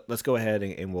here. So let's go ahead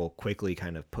and we'll quickly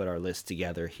kind of put our list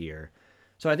together here.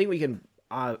 So I think we can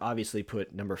obviously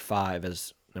put number 5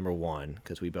 as number 1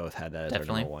 because we both had that as our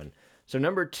number 1. So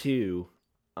number 2,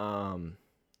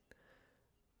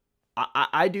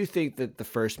 I do think that the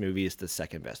first movie is the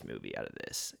second best movie out of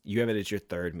this. You have it as your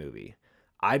third movie.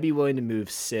 I'd be willing to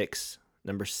move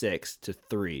number 6 to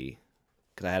 3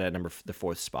 because I had it at the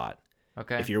 4th spot.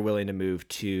 Okay. If you're willing to move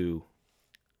 2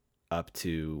 up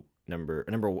to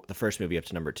the first movie up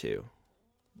to number 2.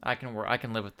 I can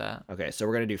live with that. Okay, so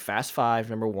we're gonna do Fast 5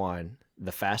 number 1,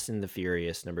 The Fast and the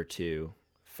Furious number 2,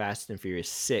 Fast and Furious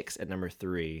 6 at number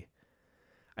 3.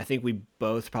 I think we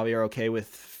both probably are okay with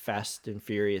Fast and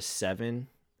Furious 7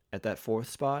 at that 4th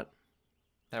spot.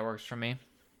 That works for me.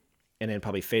 And then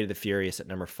probably Fate of the Furious at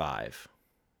number 5.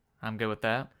 I'm good with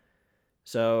that.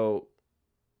 So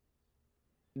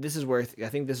this is where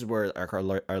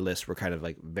our lists were kind of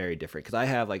like very different because I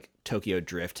have like Tokyo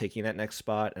Drift taking that next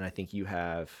spot, and I think you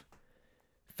have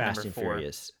Fast and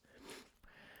Furious.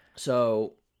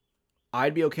 So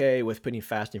I'd be okay with putting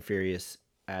Fast and Furious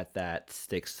at that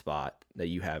 6th spot that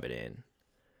you have it in,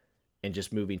 and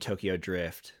just moving Tokyo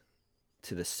Drift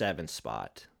to the 7th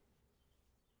spot,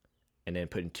 and then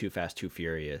putting Too Fast, Too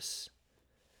Furious,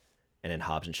 and then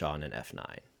Hobbs and Shaw and then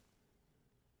F9.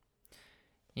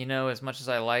 As much as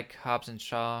I like Hobbs and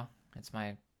Shaw, it's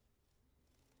my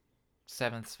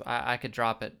 7th. I could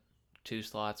drop it 2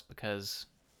 slots because,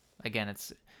 again,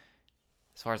 it's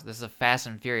as far as this is a Fast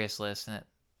and Furious list, and it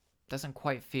doesn't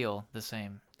quite feel the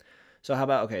same. So how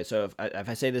about, so if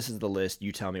I say this is the list,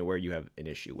 you tell me where you have an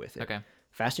issue with it. Okay.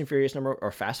 Fast and Furious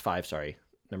Fast 5, sorry,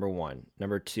 number 1.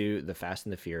 Number 2, The Fast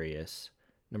and the Furious.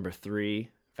 Number 3,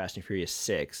 Fast and Furious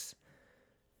 6.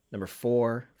 Number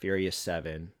 4, Furious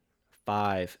 7.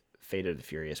 5, Fate of the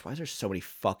Furious. Why is there so many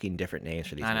fucking different names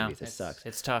for these movies? It sucks.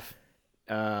 It's tough.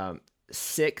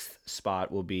 6th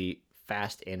spot will be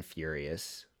Fast and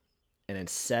Furious. And then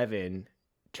 7,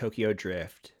 Tokyo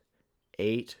Drift.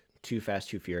 8, Too Fast,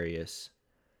 Too Furious,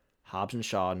 Hobbs and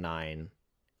Shaw 9,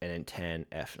 and then 10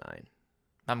 F9.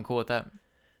 I'm cool with that.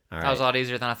 All right. That was a lot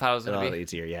easier than I thought it was going to be. A lot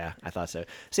easier, yeah. I thought so.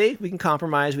 See, we can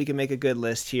compromise. We can make a good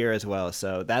list here as well.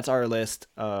 So that's our list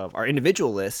of our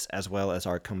individual lists as well as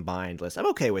our combined list. I'm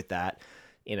okay with that.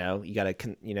 You got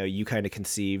to, you kind of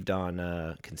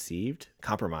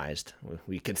compromised.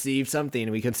 We conceived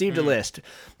something. We conceived a list,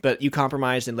 but you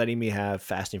compromised in letting me have The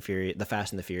Fast and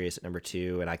the Furious at number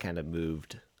 2, and I kind of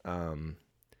moved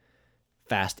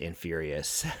Fast and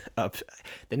Furious up.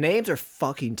 The names are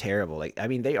fucking terrible.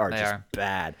 They are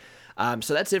bad.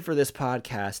 So that's it for this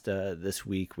podcast. This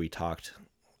week we talked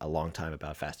a long time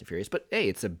about Fast and Furious, but hey,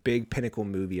 it's a big pinnacle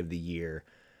movie of the year.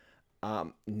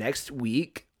 Next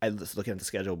week, I was looking at the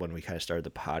schedule when we kind of started the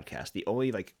podcast. The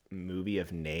only movie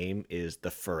of name is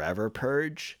The Forever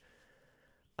Purge.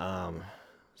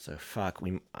 So fuck,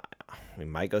 we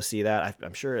might go see that.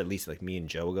 I'm sure at least me and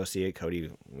Joe will go see it.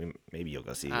 Cody, maybe you'll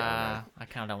go see it. I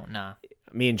kind of don't know.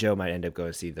 Me and Joe might end up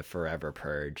going to see The Forever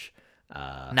Purge.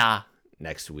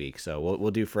 Next week. So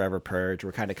we'll do Forever Purge.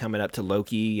 We're kind of coming up to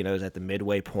Loki. It's at the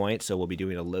midway point, so we'll be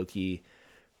doing a Loki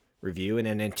review, and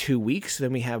then in 2 weeks,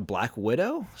 then we have Black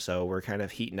Widow. So we're kind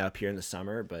of heating up here in the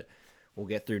summer, but we'll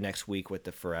get through next week with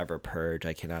The Forever Purge.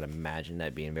 I cannot imagine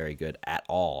that being very good at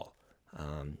all.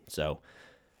 So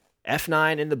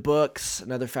F9 in the books,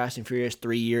 another Fast and Furious.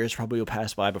 3 years probably will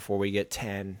pass by before we get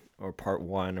 10 or part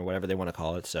 1 or whatever they want to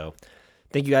call it. So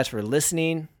thank you guys for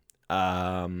listening.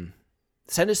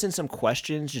 send us in some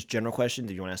questions, just general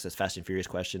questions. If you want to ask us Fast and Furious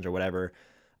questions or whatever,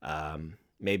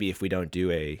 maybe if we don't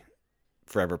do a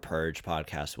Forever Purge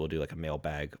podcast, we'll do like a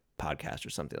mailbag podcast or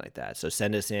something like that. So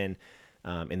send us in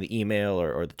the email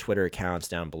or the Twitter accounts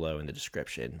down below in the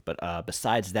description. But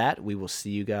besides that, we will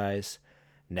see you guys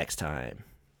next time.